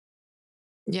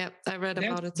 Yeah, I read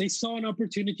about it. They saw an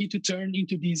opportunity to turn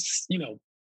into this,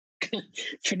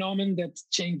 phenomenon that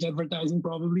changed advertising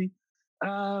probably.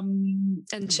 And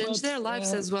changed their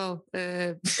lives as well.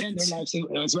 And their lives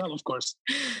as well, of course.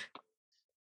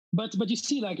 But you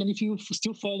see, like, and if you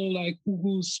still follow like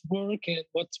Hugo's work and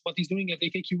what he's doing at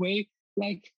AKQA,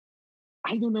 like,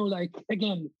 I don't know, like,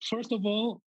 again, first of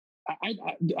all,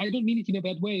 I don't mean it in a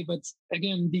bad way, but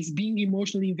again, this being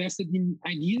emotionally invested in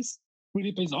ideas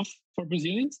really pays off for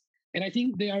Brazilians. And I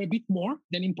think they are a bit more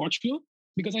than in Portugal,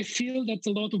 because I feel that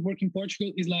a lot of work in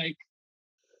Portugal is like,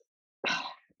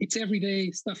 it's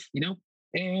everyday stuff,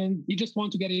 and you just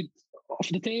want to get it off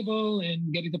the table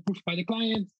and get it approved by the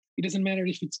client. It doesn't matter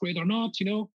if it's great or not,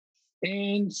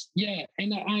 and yeah,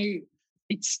 and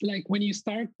it's like when you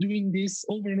start doing this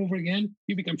over and over again,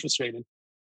 you become frustrated,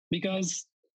 because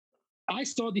I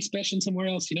saw this passion somewhere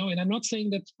else, and I'm not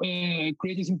saying that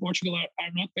creatives in Portugal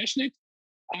are not passionate.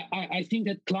 I think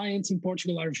that clients in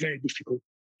Portugal are very difficult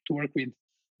to work with.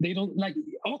 They don't, like,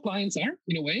 all clients are,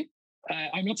 in a way.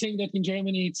 I'm not saying that in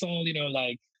Germany it's all,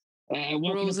 like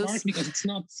walk in the park, because it's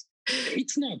not.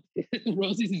 It's not.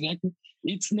 Roses, exactly.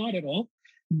 It's not at all.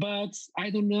 But I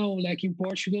don't know, like in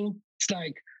Portugal, it's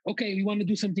like, okay, we want to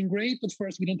do something great, but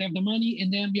first we don't have the money,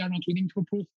 and then we are not willing to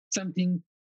approve something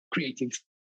creative.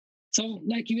 So,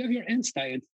 like, you have your ends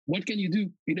tied. What can you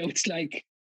do? It's like,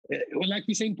 like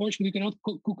we say in Portugal, you cannot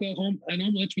cook an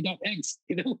omelette without eggs.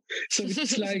 So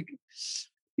it's like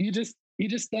you just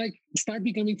like start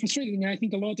becoming frustrated. And I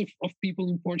think a lot of people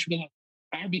in Portugal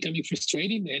are becoming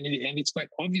frustrated, and it's quite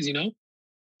obvious.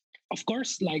 Of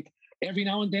course, like every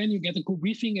now and then you get a cool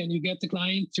briefing and you get the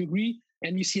client to agree,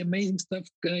 and you see amazing stuff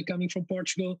coming from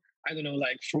Portugal. I don't know,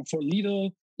 like for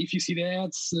Lidl. If you see the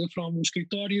ads from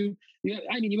Escritório,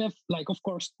 I mean, you have, like, of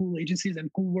course, cool agencies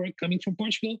and cool work coming from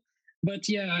Portugal. But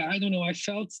yeah, I don't know. I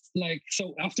felt like,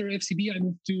 so after FCB, I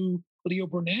moved to Leo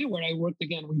Burnett, where I worked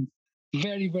again with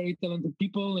very, very talented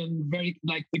people and very,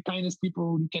 like, the kindest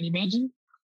people you can imagine.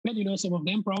 And some of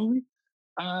them probably.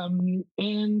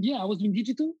 And yeah, I was doing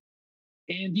digital.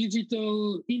 And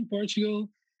digital in Portugal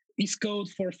is code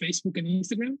for Facebook and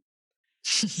Instagram.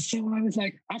 So I was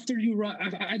like, after you run,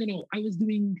 I don't know, I was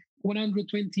doing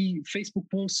 120 Facebook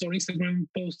posts or Instagram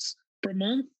posts per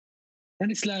month.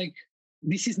 And it's like,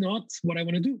 this is not what I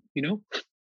want to do,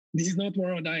 this is not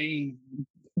what I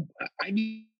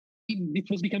mean, it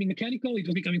was becoming mechanical, it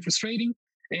was becoming frustrating.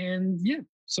 And yeah,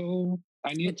 so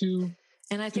I needed to.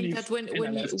 And I think that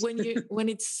when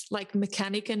it's like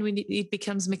mechanic and when it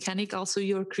becomes mechanic, also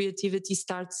your creativity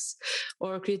starts,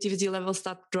 or creativity levels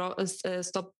stop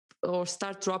or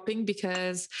start dropping,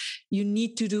 because you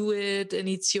need to do it and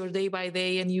it's your day by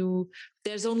day, and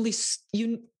there's only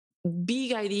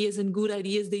big ideas and good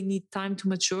ideas, they need time to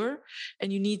mature,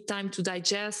 and you need time to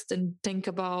digest and think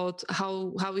about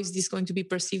how is this going to be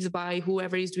perceived by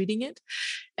whoever is reading it.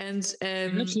 And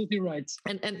you're absolutely right.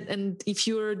 And if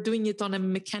you're doing it on a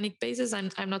mechanic basis,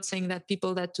 I'm not saying that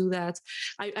people that do that,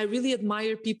 I really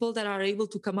admire people that are able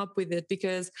to come up with it,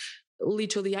 because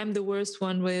literally I'm the worst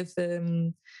one with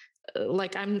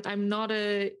like I'm not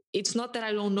it's not that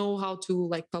I don't know how to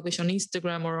like publish on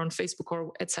Instagram or on Facebook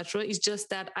or etc. It's just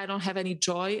that I don't have any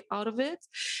joy out of it.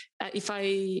 If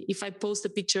I post a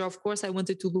picture, of course I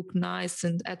want it to look nice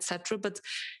and etc. But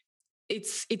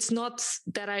it's not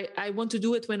that I want to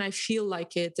do it when I feel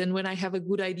like it and when I have a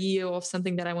good idea of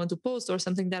something that I want to post or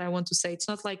something that I want to say. It's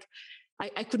not like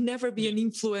I could never be an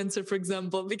influencer, for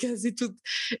example, because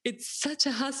it's such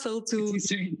a hassle to,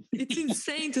 it's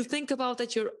insane to think about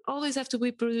that you always have to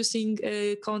be producing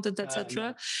content,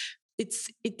 etc.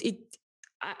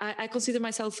 I consider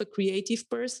myself a creative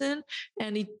person,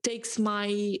 and it takes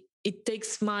the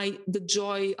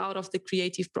joy out of the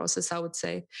creative process, I would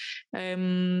say.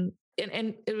 And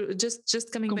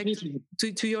just coming completely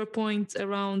back to your point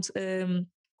around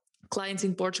clients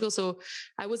in Portugal. So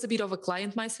I was a bit of a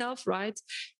client myself, right?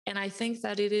 And I think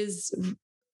that it is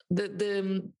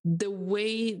the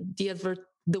way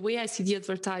the way I see the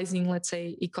advertising, let's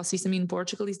say, ecosystem in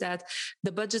Portugal is that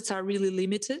the budgets are really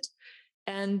limited.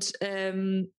 And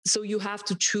so you have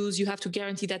to choose, you have to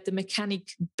guarantee that the mechanic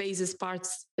basis part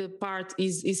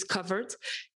is covered,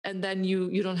 and then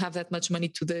you don't have that much money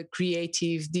to the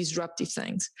creative, disruptive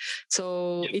things.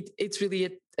 So it's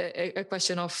really a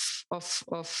question of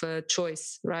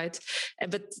choice, right?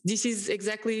 But this is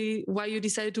exactly why you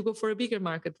decided to go for a bigger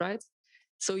market, right?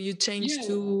 So you changed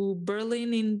to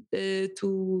Berlin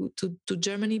to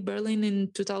Germany, Berlin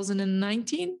in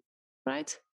 2019,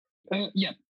 right?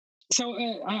 Yeah. So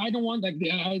I don't want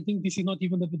I think this is not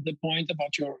even the point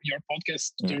about your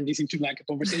podcast to turn this into like a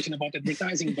conversation about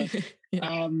advertising, but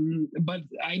but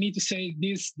I need to say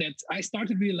this, that I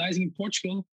started realizing in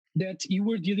Portugal that you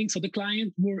were dealing, so the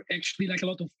client were actually like a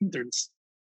lot of interns.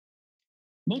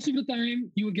 Most of the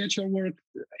time you will get your work,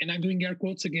 and I'm doing air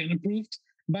quotes again, approved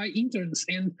by interns.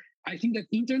 And I think that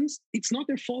interns, it's not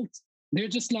their fault. They're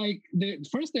just like,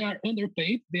 first they are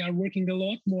underpaid, they are working a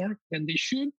lot more than they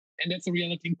should. And that's the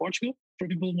reality in Portugal for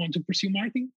people who want to pursue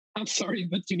marketing. I'm sorry,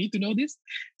 but you need to know this.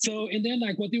 So, and then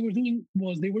like what they were doing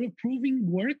was they were approving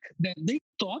work that they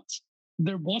thought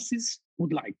their bosses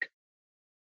would like.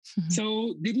 Mm-hmm.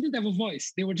 So they didn't have a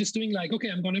voice. They were just doing like, okay,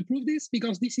 I'm going to approve this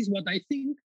because this is what I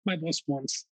think my boss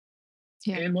wants.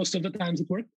 Yeah. And most of the times it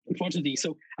worked, unfortunately.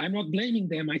 So I'm not blaming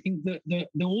them. I think the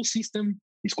whole system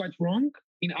is quite wrong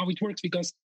in how it works,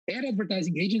 because ad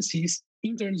advertising agencies,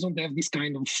 interns don't have this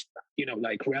kind of,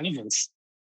 like relevance.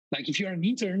 Like if you're an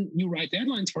intern, you write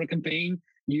headlines for a campaign,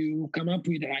 you come up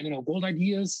with, I don't know, bold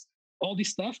ideas, all this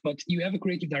stuff, but you have a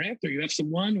creative director, you have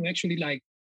someone who actually like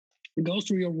goes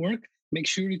through your work, make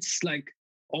sure it's like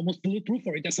almost bulletproof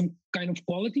or it has some kind of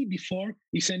quality before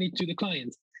you send it to the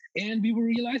client. And we were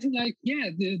realizing like,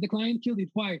 the client killed it.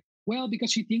 Why? Well,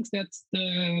 because she thinks that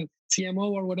the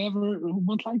CMO or whatever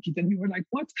won't like it. And we were like,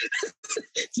 what?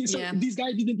 So this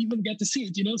guy didn't even get to see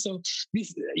it, So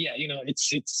this,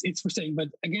 it's frustrating. But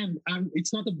again,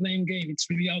 it's not a blame game. It's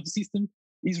really how the system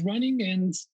is running,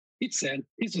 and it's sad.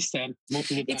 It's just sad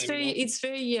most of the time. It's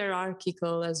very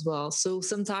hierarchical as well. So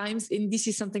sometimes, and this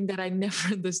is something that I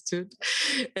never understood.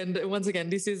 And once again,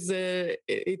 this is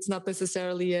it's not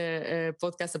necessarily a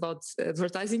podcast about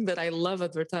advertising, but I love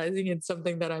advertising. It's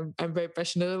something that I'm very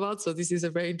passionate about. So this is a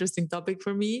very interesting topic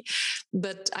for me.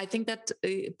 But I think that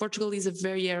Portugal is a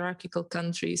very hierarchical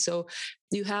country. So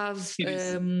you have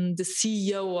the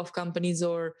CEO of companies,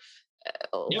 or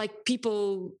like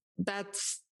people that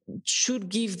should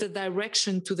give the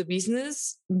direction to the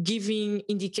business, giving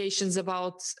indications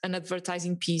about an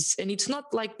advertising piece. And it's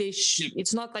not like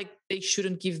it's not like they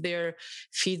shouldn't give their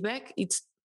feedback.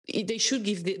 They should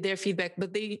give their feedback,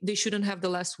 but they shouldn't have the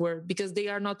last word, because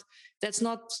that's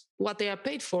not what they are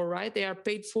paid for, right? They are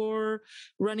paid for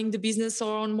running the business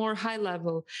or on more high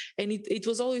level. And it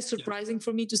was always surprising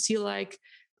for me to see like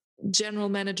general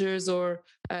managers or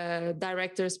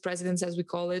directors, presidents, as we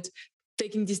call it,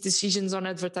 taking these decisions on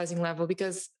advertising level,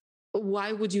 because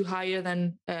why would you hire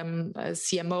then a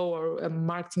CMO or a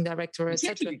marketing director,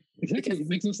 etc.? Exactly, it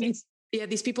makes no sense. Yeah,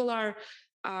 these people are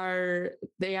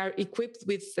equipped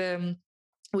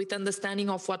with understanding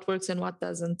of what works and what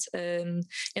doesn't, and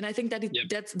I think that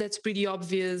that's pretty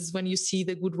obvious when you see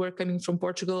the good work coming from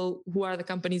Portugal. Who are the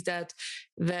companies that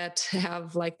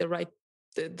have like the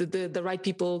right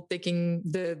people taking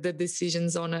the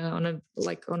decisions on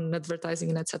advertising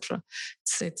and etc.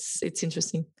 It's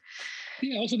interesting.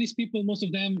 Yeah, also these people, most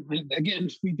of them, again,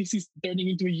 this is turning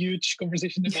into a huge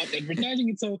conversation about advertising,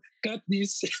 and so cut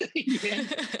this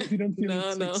if you don't feel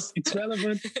it's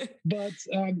relevant. But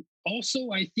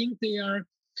also, I think they are,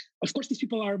 of course, these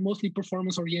people are mostly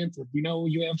performance oriented. You know,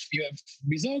 you have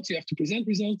results, you have to present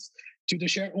results to the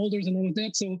shareholders and all of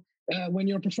that. So when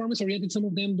you're performance oriented, some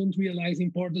of them don't realize the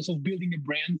importance of building a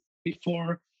brand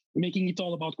before making it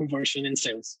all about conversion and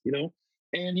sales. You know,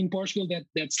 and in Portugal,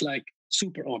 that's like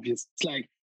super obvious. It's like,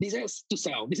 this has to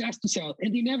sell,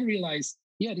 and they never realize,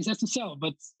 this has to sell,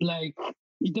 but like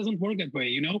it doesn't work that way.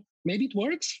 You know, maybe it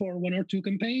works for 1 or 2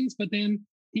 campaigns, but then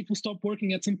it will stop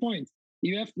working at some point.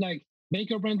 You have to like make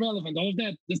your brand relevant, all of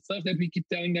that, the stuff that we keep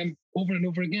telling them over and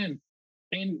over again.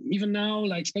 And even now,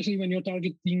 like especially when you're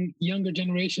targeting younger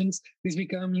generations, this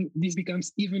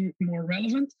becomes even more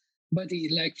relevant. But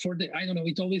like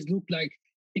it always looked like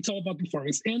it's all about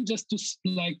performance. And just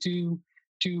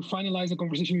to finalize the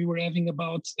conversation we were having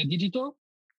about digital,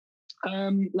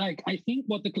 like I think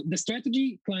what the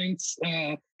strategy clients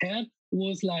had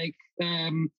was like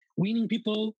winning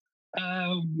people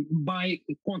by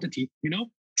quantity, you know?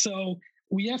 So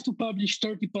we have to publish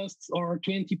 30 posts or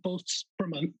 20 posts per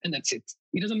month, and that's it.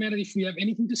 It doesn't matter if we have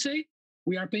anything to say.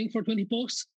 We are paying for 20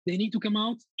 posts. They need to come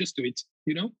out. Just do it,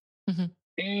 you know?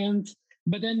 Mm-hmm.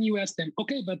 But then you ask them,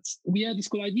 okay, but we had this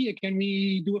cool idea. Can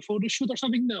we do a photo shoot or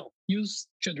something? No, use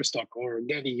Shutterstock or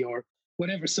Getty or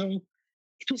whatever. So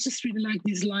it was just really like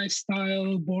this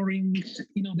lifestyle, boring,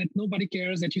 you know, that nobody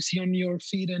cares, that you see on your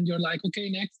feed and you're like, okay,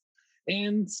 next.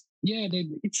 And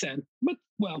it's sad. But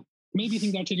well, maybe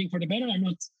things are changing for the better.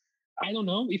 I don't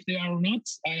know if they are or not.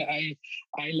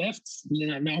 I left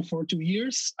now for 2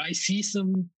 years. I see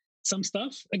some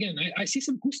stuff. Again, I see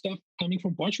some cool stuff coming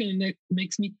from Portugal, and that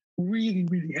makes me really,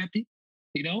 really happy,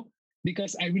 you know,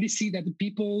 because I really see that the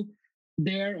people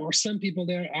there, or some people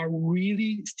there, are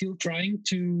really still trying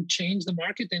to change the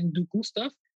market and do cool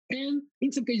stuff. And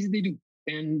in some cases they do.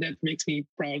 And that makes me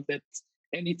proud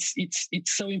and it's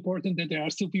so important that there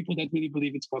are still people that really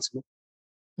believe it's possible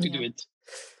to do it.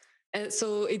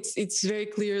 So it's very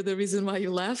clear the reason why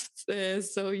you left.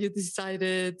 So you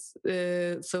decided.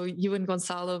 So you and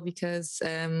Gonçalo, because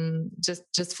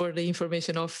just for the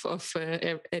information of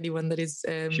anyone that is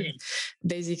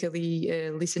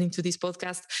basically listening to this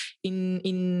podcast,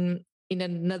 in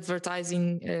an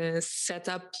advertising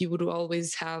setup, you would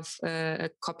always have a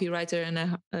copywriter and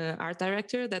a art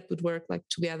director that would work like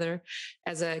together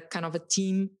as a kind of a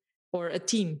team. Or a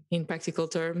team in practical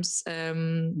terms,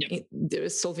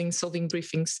 solving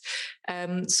briefings.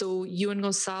 So you and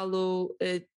Gonçalo,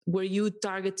 were you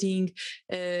targeting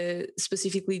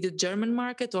specifically the German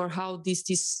market, or how did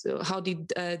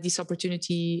this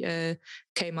opportunity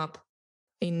came up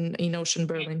in Ocean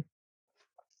Berlin?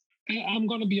 I'm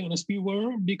going to be honest. We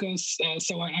were, because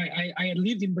so I had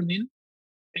lived in Berlin,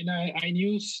 and I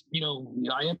knew, you know,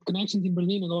 I had connections in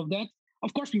Berlin and all of that.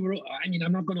 Of course, we were. I mean,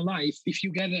 I'm not going to lie. If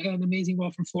you get an amazing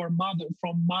offer from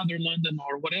Mother London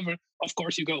or whatever, of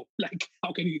course you go. Like,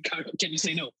 how can you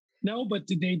say no? No, but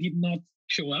they did not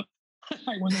show up.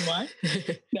 I wonder why.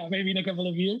 Yeah, maybe in a couple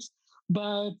of years.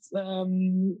 But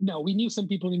no, we knew some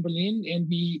people in Berlin, and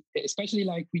we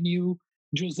knew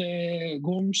Jose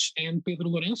Gomes and Pedro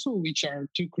Lourenço, which are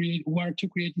two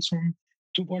creatives from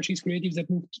two Portuguese creatives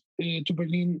that moved to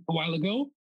Berlin a while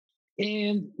ago,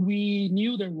 and we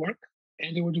knew their work.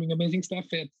 And they were doing amazing stuff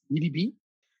at VDB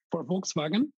for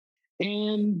Volkswagen.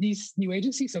 And this new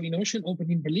agency, so InOcean, opened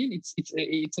in Berlin.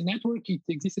 It's a network. It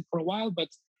existed for a while, but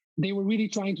they were really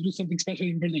trying to do something special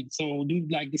in Berlin. So do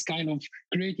like this kind of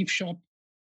creative shop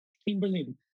in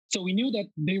Berlin. So we knew that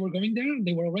they were going there.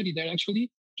 They were already there, actually.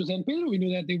 Jose and Pedro, we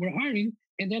knew that they were hiring.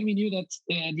 And then we knew that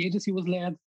the agency was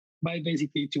led by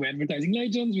basically two advertising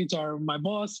legends, which are my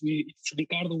boss. It's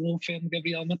Ricardo Wolf and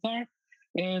Gabriel Matar.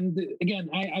 And again,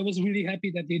 I was really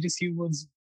happy that the agency was,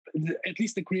 at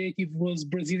least the creative was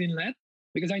Brazilian-led,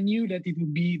 because I knew that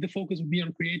the focus would be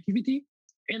on creativity.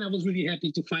 And I was really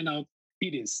happy to find out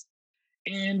it is.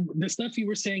 And the stuff you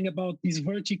were saying about this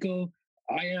vertical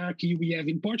hierarchy we have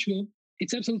in Portugal,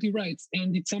 it's absolutely right.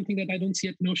 And it's something that I don't see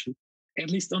at InOcean, at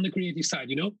least on the creative side,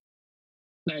 you know?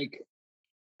 Like,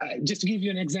 just to give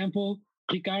you an example,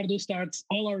 Ricardo starts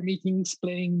all our meetings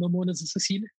playing Mamonas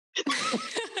Assassina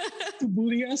to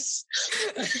bully us.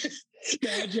 No,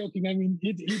 I'm joking. I mean,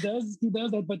 he does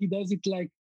that, but he does it like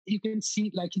you can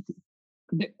see, like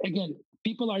again,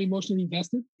 people are emotionally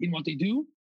invested in what they do.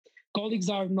 Colleagues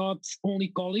are not only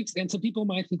colleagues, and some people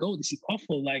might think, "Oh, this is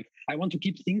awful." Like, I want to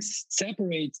keep things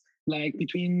separate, like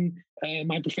between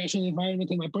my professional environment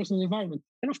and my personal environment.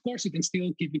 And of course, you can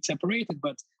still keep it separated.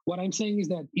 But what I'm saying is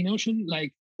that in Ocean,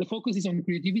 like the focus is on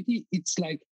creativity. It's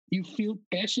like you feel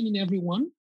passion in everyone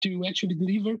to actually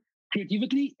deliver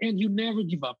creatively, and you never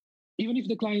give up, even if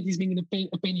the client is being a pain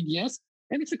in the ass.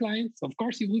 And it's a client, so of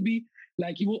course, it will be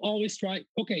like you will always try.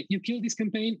 Okay, you kill this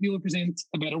campaign, we will present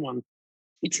a better one.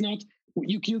 It's not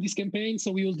you kill this campaign,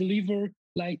 so we will deliver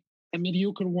like a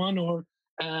mediocre one or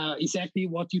exactly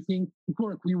what you think it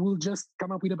worked. We will just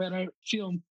come up with a better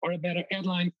film or a better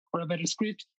headline or a better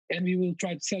script, and we will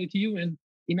try to sell it to you. And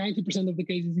in 90% of the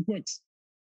cases, it works.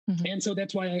 Mm-hmm. And so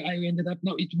that's why I ended up.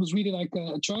 No, it was really like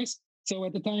a choice. So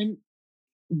at the time,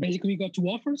 basically, we got two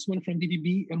offers: one from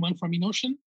DDB and one from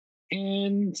InNotion.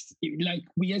 And like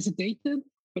we hesitated,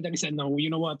 but then we said, no, you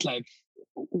know what? Like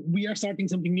we are starting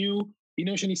something new.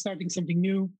 InNotion is starting something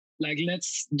new. Like,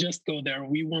 let's just go there.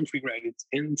 We won't regret it.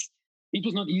 And it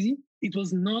was not easy. It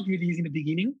was not really easy in the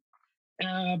beginning,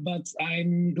 but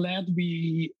I'm glad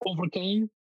we overcame.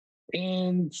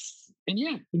 And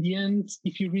yeah, in the end,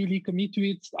 if you really commit to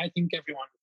it, I think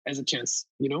everyone has a chance,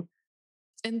 you know?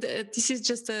 And this is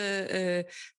just a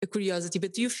curiosity,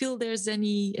 but do you feel there's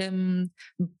any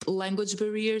language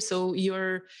barrier? So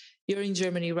you're in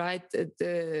Germany, right?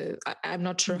 I'm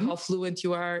not sure how fluent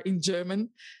you are in German.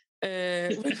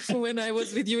 When I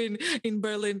was with you in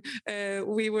Berlin,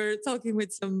 we were talking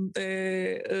with some,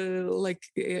 I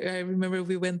remember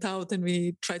we went out and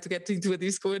we tried to get into a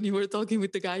disco and you were talking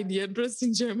with the guy in the entrance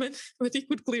in German, but he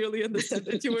could clearly understand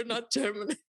that you were not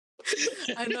German.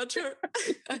 I'm not sure.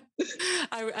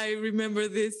 I remember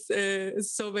this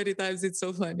so many times. It's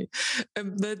so funny.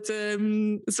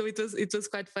 So it was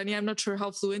quite funny. I'm not sure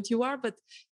how fluent you are, but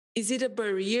is it a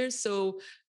barrier? So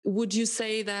would you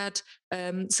say that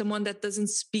someone that doesn't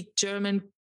speak German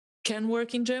can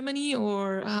work in Germany,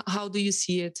 or how do you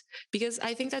see it? Because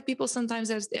I think that people sometimes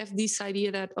have this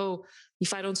idea that, oh,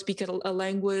 if I don't speak a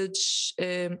language,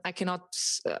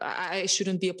 I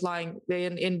shouldn't be applying.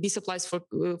 And this applies for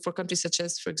countries such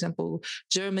as, for example,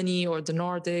 Germany or the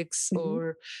Nordics,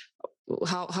 or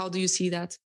how do you see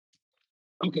that?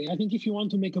 Okay, I think if you want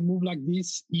to make a move like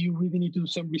this, you really need to do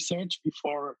some research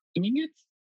before doing it.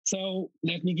 So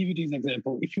let me give you this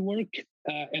example. If you work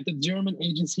at a German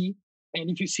agency, and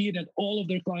if you see that all of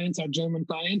their clients are German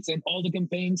clients and all the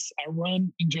campaigns are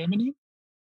run in Germany,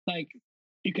 like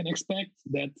you can expect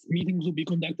that meetings will be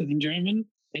conducted in German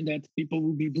and that people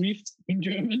will be briefed in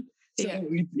German. So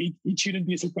it shouldn't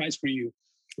be a surprise for you.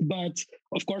 But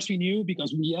of course we knew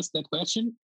because we asked that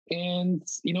question. And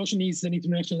InNotion is an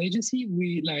international agency.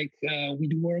 We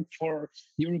do work for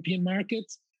European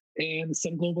markets and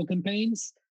some global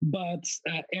campaigns, but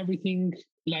everything,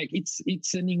 like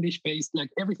it's an English based, like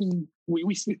everything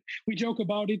we joke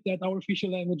about it that our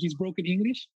official language is broken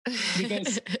English,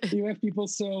 because you have people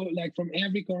so like from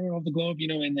every corner of the globe, you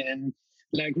know, and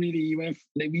like really you have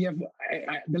like we have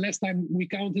the last time we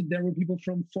counted there were people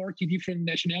from 40 different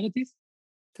nationalities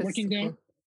working there.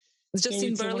 Just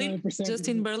in Berlin? Just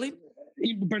in Berlin?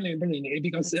 In Berlin,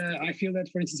 because I feel that,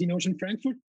 for instance, InNotion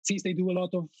Frankfurt, since they do a lot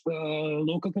of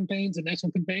local campaigns and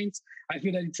national campaigns, I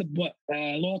feel that it's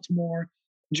a lot more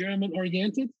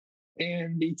German-oriented,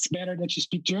 and it's better that you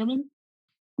speak German.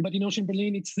 But InNotion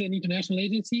Berlin, it's an international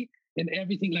agency, and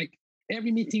everything, like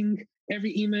every meeting,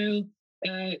 every email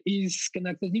is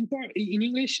conducted in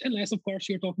English, unless, of course,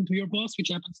 you're talking to your boss, which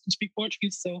happens to speak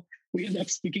Portuguese. So we end up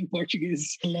speaking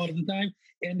Portuguese a lot of the time.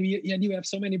 And you have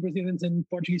so many Brazilians and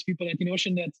Portuguese people at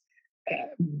InNotion that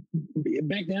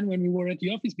back then when we were at the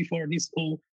office before this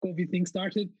whole COVID thing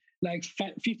started, like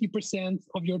 50%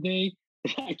 of your day,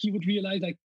 like you would realize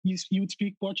like you would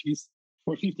speak Portuguese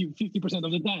for 50%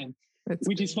 of the time,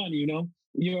 which is funny, you know.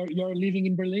 You're living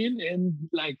in Berlin and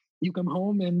like you come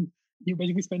home and you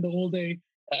basically spend the whole day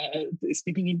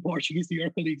speaking in Portuguese to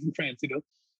your colleagues in France, you know.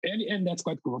 And that's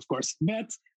quite cool, of course. But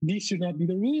this should not be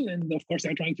the rule. And of course,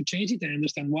 they're trying to change it. I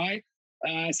understand why.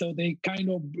 So they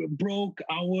kind of broke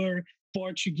our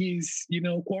Portuguese, you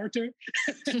know, quarter.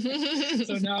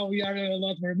 So now we are a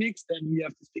lot more mixed and we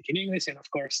have to speak in English. And of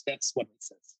course, that's what makes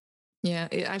sense. Yeah,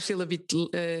 I feel a bit,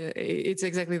 it's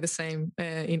exactly the same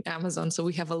in Amazon. So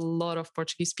we have a lot of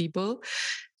Portuguese people.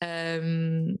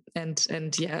 And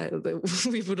yeah,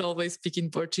 we would always speak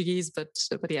in Portuguese, but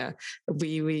yeah,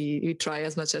 we try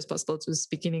as much as possible to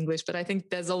speak in English. But I think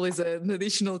there's always an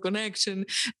additional connection,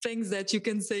 things that you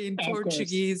can say in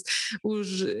Portuguese.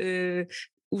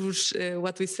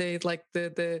 What we say, like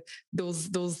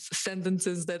those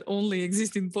sentences that only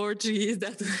exist in Portuguese,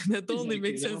 that only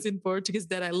make sense in Portuguese,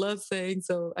 that I love saying.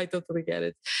 So I totally get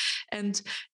it. And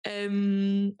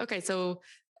okay, so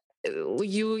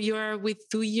you are with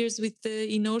 2 years with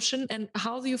InNotion, and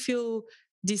how do you feel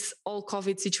this all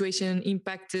COVID situation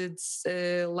impacted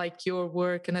like your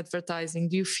work and advertising?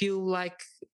 Do you feel like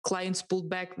clients pulled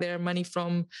back their money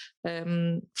from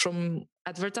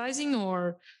advertising,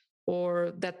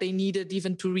 or that they needed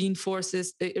even to reinforce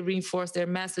their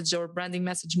message or branding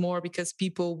message more because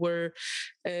people were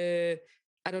I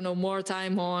don't know, more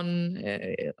time on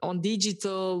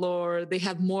digital, or they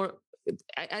had more?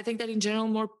 I think that in general,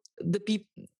 more the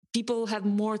people had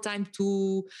more time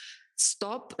to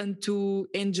stop and to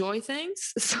enjoy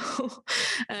things. So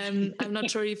I'm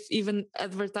not sure if even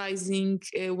advertising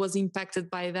was impacted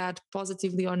by that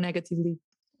positively or negatively.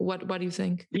 What do you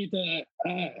think?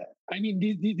 I mean,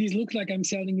 these look like I'm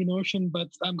selling InNotion, but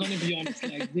I'm going to be honest.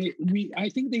 Like I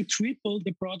think they tripled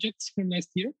the projects from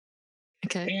last year.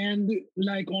 Okay. And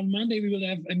like on Monday, we will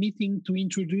have a meeting to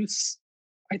introduce,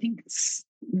 I think,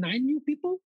 9 new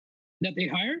people that they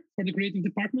hire for the creative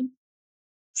department.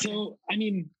 So, I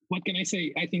mean, what can I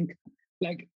say? I think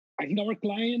our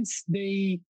clients,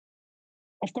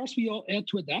 of course, we all had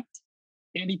to adapt.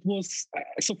 And it was,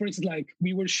 so for instance, like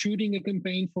we were shooting a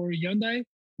campaign for Hyundai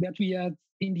that we had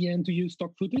in the end to use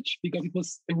stock footage because it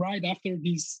was right after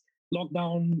this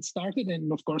lockdown started.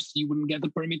 And of course, you wouldn't get the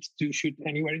permit to shoot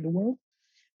anywhere in the world.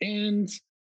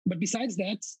 But besides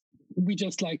that, we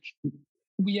just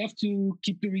we have to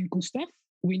keep doing cool stuff.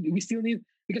 We still need,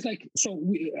 because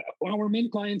our main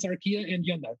clients are Kia and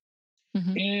Hyundai.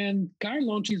 Mm-hmm. And car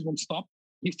launches won't stop.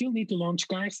 You still need to launch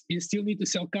cars. You still need to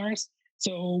sell cars.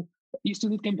 So you still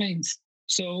need campaigns.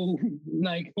 So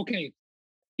okay,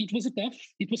 it was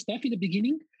tough in the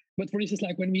beginning. But for instance,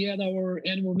 like when we had our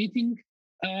annual meeting,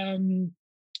 so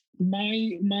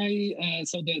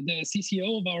the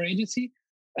CCO of our agency,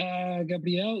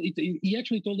 Gabriel, he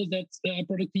actually told us that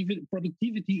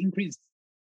productivity increased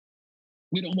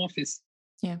with home office.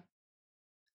 Yeah.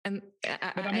 But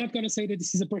I'm not going to say that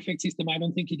this is a perfect system. I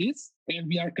don't think it is. And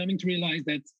we are coming to realize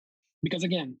that, because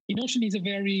again, InNotion is a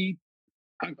very,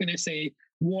 how can I say,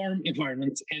 warm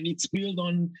environment. And it's built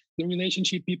on the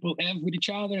relationship people have with each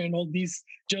other and all these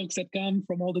jokes that come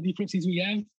from all the differences we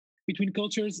have between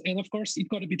cultures. And of course, it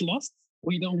got a bit lost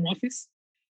with home office.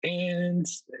 And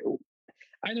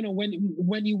I don't know,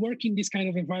 when you work in this kind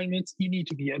of environment, you need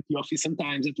to be at the office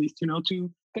sometimes, at least, to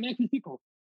connect with people.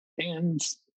 And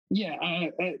yeah,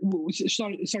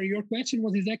 sorry, your question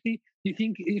was exactly, do you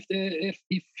think if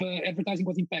advertising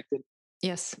was impacted?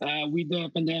 Yes. With the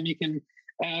pandemic? And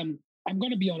I'm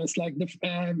going to be honest, like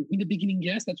in the beginning,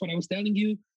 yes, that's what I was telling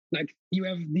you. Like you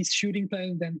have this shooting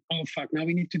plan, then, oh, fuck, now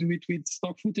we need to do it with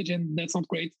stock footage, and that's not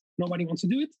great. Nobody wants to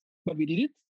do it, but we did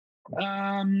it.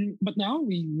 But now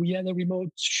we had a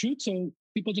remote shoot, so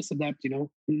people just adapt,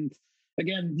 And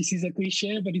again, this is a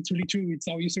cliche, but it's really true. It's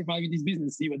how you survive in this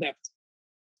business. You adapt.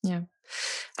 Yeah,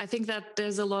 I think that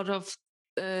there's a lot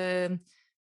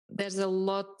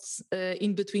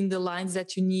in between the lines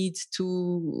that you need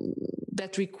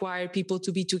that require people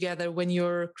to be together when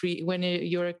you're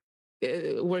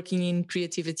working in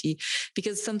creativity,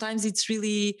 because sometimes it's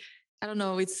really, I don't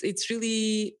know, it's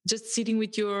really just sitting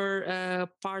with your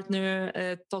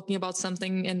partner, talking about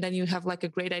something, and then you have like a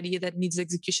great idea that needs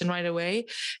execution right away.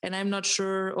 And I'm not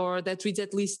sure, or that reads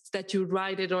at least that you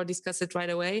write it or discuss it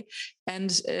right away.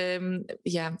 And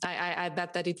I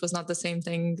bet that it was not the same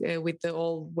thing with the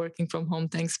all working from home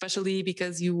thing, especially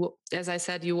because you, as I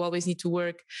said, you always need to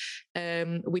work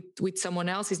with someone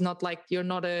else. It's not like you're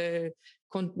not an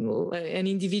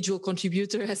individual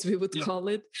contributor, as we would call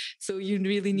it. So you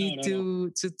really need to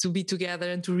be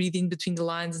together and to read in between the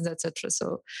lines, and etc.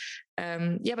 So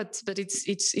but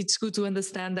it's good to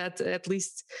understand that at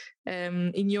least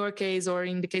in your case, or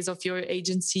in the case of your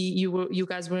agency, you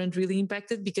guys weren't really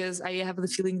impacted, because I have the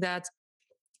feeling that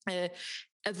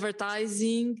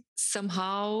advertising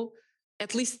somehow,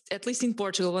 at least in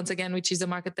Portugal, once again, which is a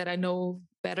market that I know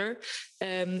better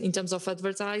in terms of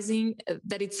advertising,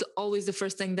 that it's always the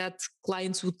first thing that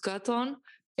clients would cut on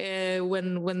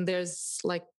when there's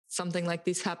like something like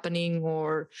this happening,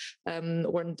 or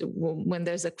when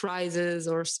there's a crisis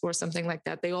or something like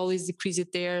that, they always decrease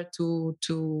it there to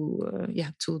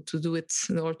do it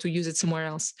or to use it somewhere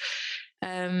else.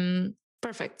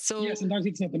 Perfect. So yeah, sometimes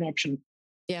it's not an option.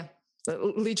 Yeah,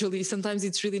 literally, sometimes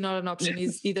it's really not an option. Yeah.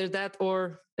 It's either that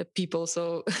or people.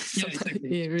 So Yeah,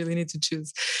 exactly. you really need to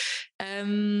choose.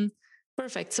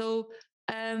 Perfect. So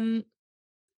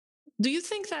do you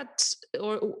think that,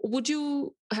 or would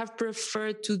you have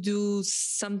preferred to do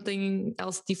something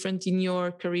else different in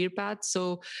your career path?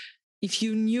 So if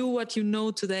you knew what you know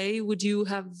today, would you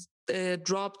have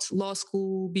dropped law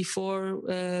school before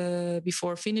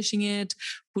finishing it?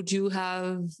 Would you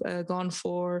have gone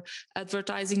for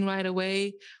advertising right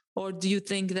away? Or do you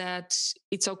think that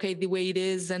it's okay the way it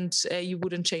is and you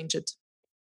wouldn't change it?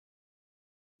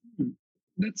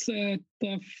 That's a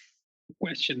tough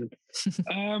question.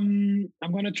 I'm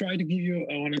going to try to give you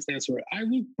an honest answer. I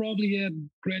would probably have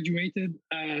graduated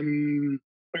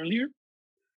earlier.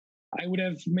 I would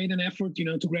have made an effort,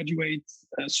 to graduate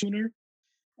sooner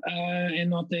and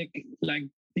not take like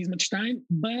this much time.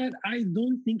 But I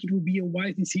don't think it would be a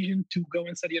wise decision to go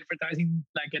and study advertising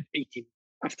like at 18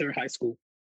 after high school,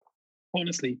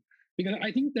 honestly, because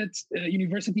I think that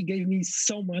university gave me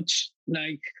so much,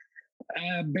 like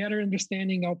a better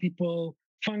understanding how people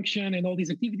function and all these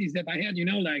activities that I had,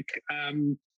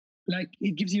 like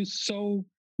it gives you so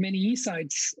many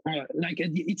insights, like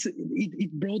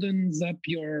it broadens up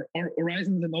your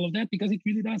horizons and all of that, because it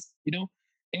really does,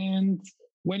 and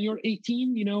when you're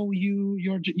 18,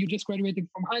 you just graduated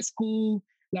from high school,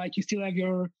 like you still have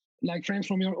your like friends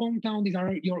from your hometown, these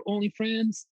are your only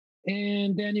friends,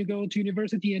 and then you go to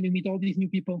university and you meet all these new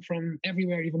people from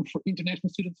everywhere, even for international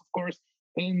students, of course,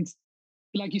 and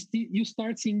like you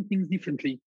start seeing things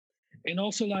differently. And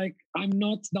also, like, I'm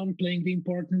not downplaying the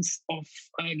importance of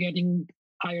getting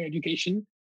higher education.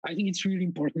 I think it's really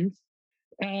important,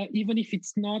 even if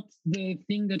it's not the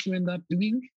thing that you end up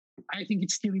doing. I think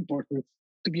it's still important,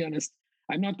 to be honest.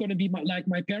 I'm not going to be like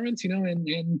my parents,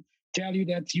 and tell you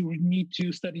that you need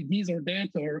to study this or that,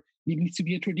 or it needs to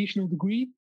be a traditional degree.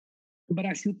 But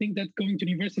I still think that going to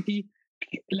university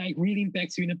like really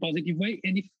impacts you in a positive way.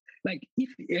 And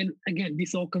and again,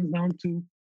 this all comes down to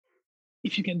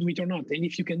if you can do it or not. And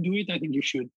if you can do it, I think you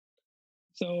should.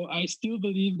 So I still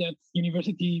believe that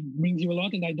university brings you a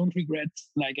lot, and I don't regret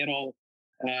like at all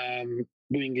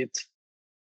doing it.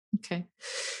 Okay.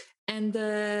 And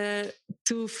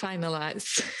to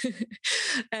finalize,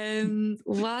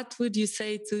 what would you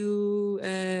say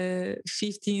to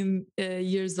 15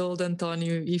 years old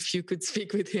Antonio if you could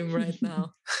speak with him right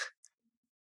now?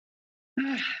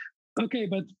 Okay,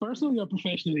 but personally or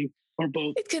professionally, or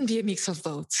both? It can be a mix of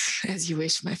both, as you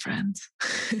wish, my friend.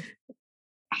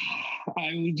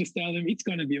 I would just tell him it's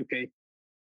going to be okay.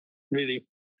 Really.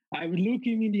 I would look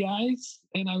him in the eyes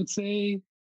and I would say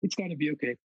it's going to be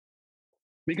okay.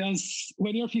 Because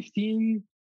when you're 15,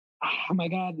 oh my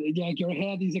God, like your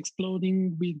head is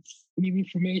exploding with new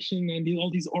information and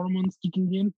all these hormones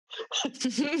kicking in.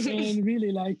 And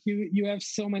really, like you have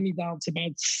so many doubts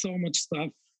about so much stuff.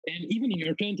 And even in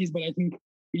your 20s, but I think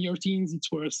in your teens,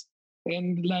 it's worse.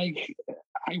 And like,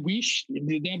 I wish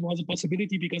that was a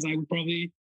possibility, because I would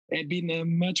probably have been a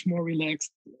much more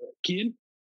relaxed kid.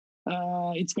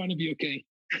 It's going to be okay.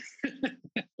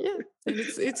 Yeah,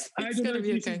 it's I don't know if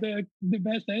this is the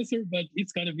best answer, but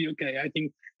it's going to be okay. I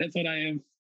think that's what I have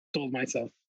told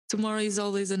myself. Tomorrow is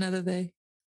always another day.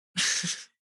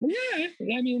 Yeah,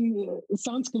 I mean, it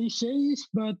sounds cliche-ish,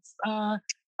 but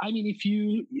I mean, if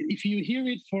you hear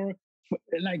it for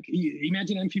like,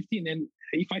 imagine I'm 15, and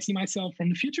if I see myself from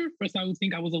the future, first I would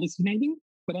think I was hallucinating,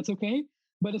 but that's okay.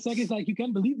 But the second is like, you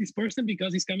can't believe this person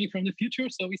because he's coming from the future,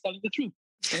 so he's telling the truth.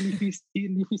 And if he's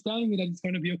telling me that it's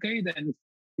going to be okay, then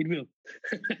it will.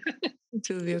 It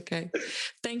will be okay.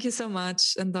 Thank you so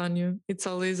much, Antonio. It's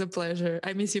always a pleasure.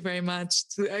 I miss you very much.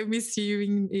 I miss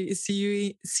seeing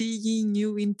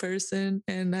you in person,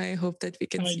 and I hope that we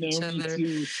can see each other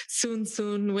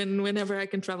soon. Whenever I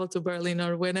can travel to Berlin,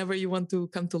 or whenever you want to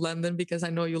come to London, because I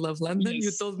know you love London. Yes.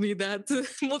 You told me that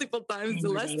multiple times the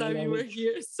last time you were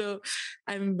here. So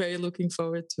I'm very looking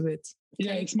forward to it. Okay.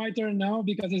 Yeah, it's my turn now,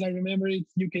 because as I remember it,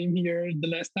 you came here the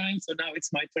last time. So now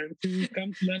it's my turn to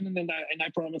come to London, and I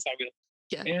promise I will.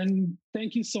 Yeah. And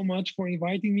thank you so much for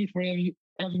inviting me, for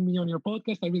having me on your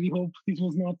podcast. I really hope this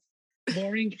was not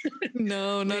boring.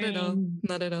 No, not at all.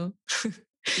 Not at all.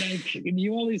 Like,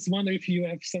 you always wonder if you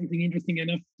have something interesting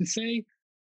enough to say.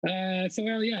 So,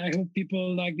 well, yeah, I hope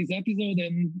people like this episode,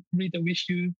 and Rita, wish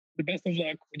you the best of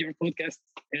luck with your podcast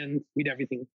and with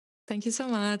everything. Thank you so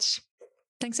much.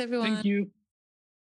 Thanks, everyone. Thank you.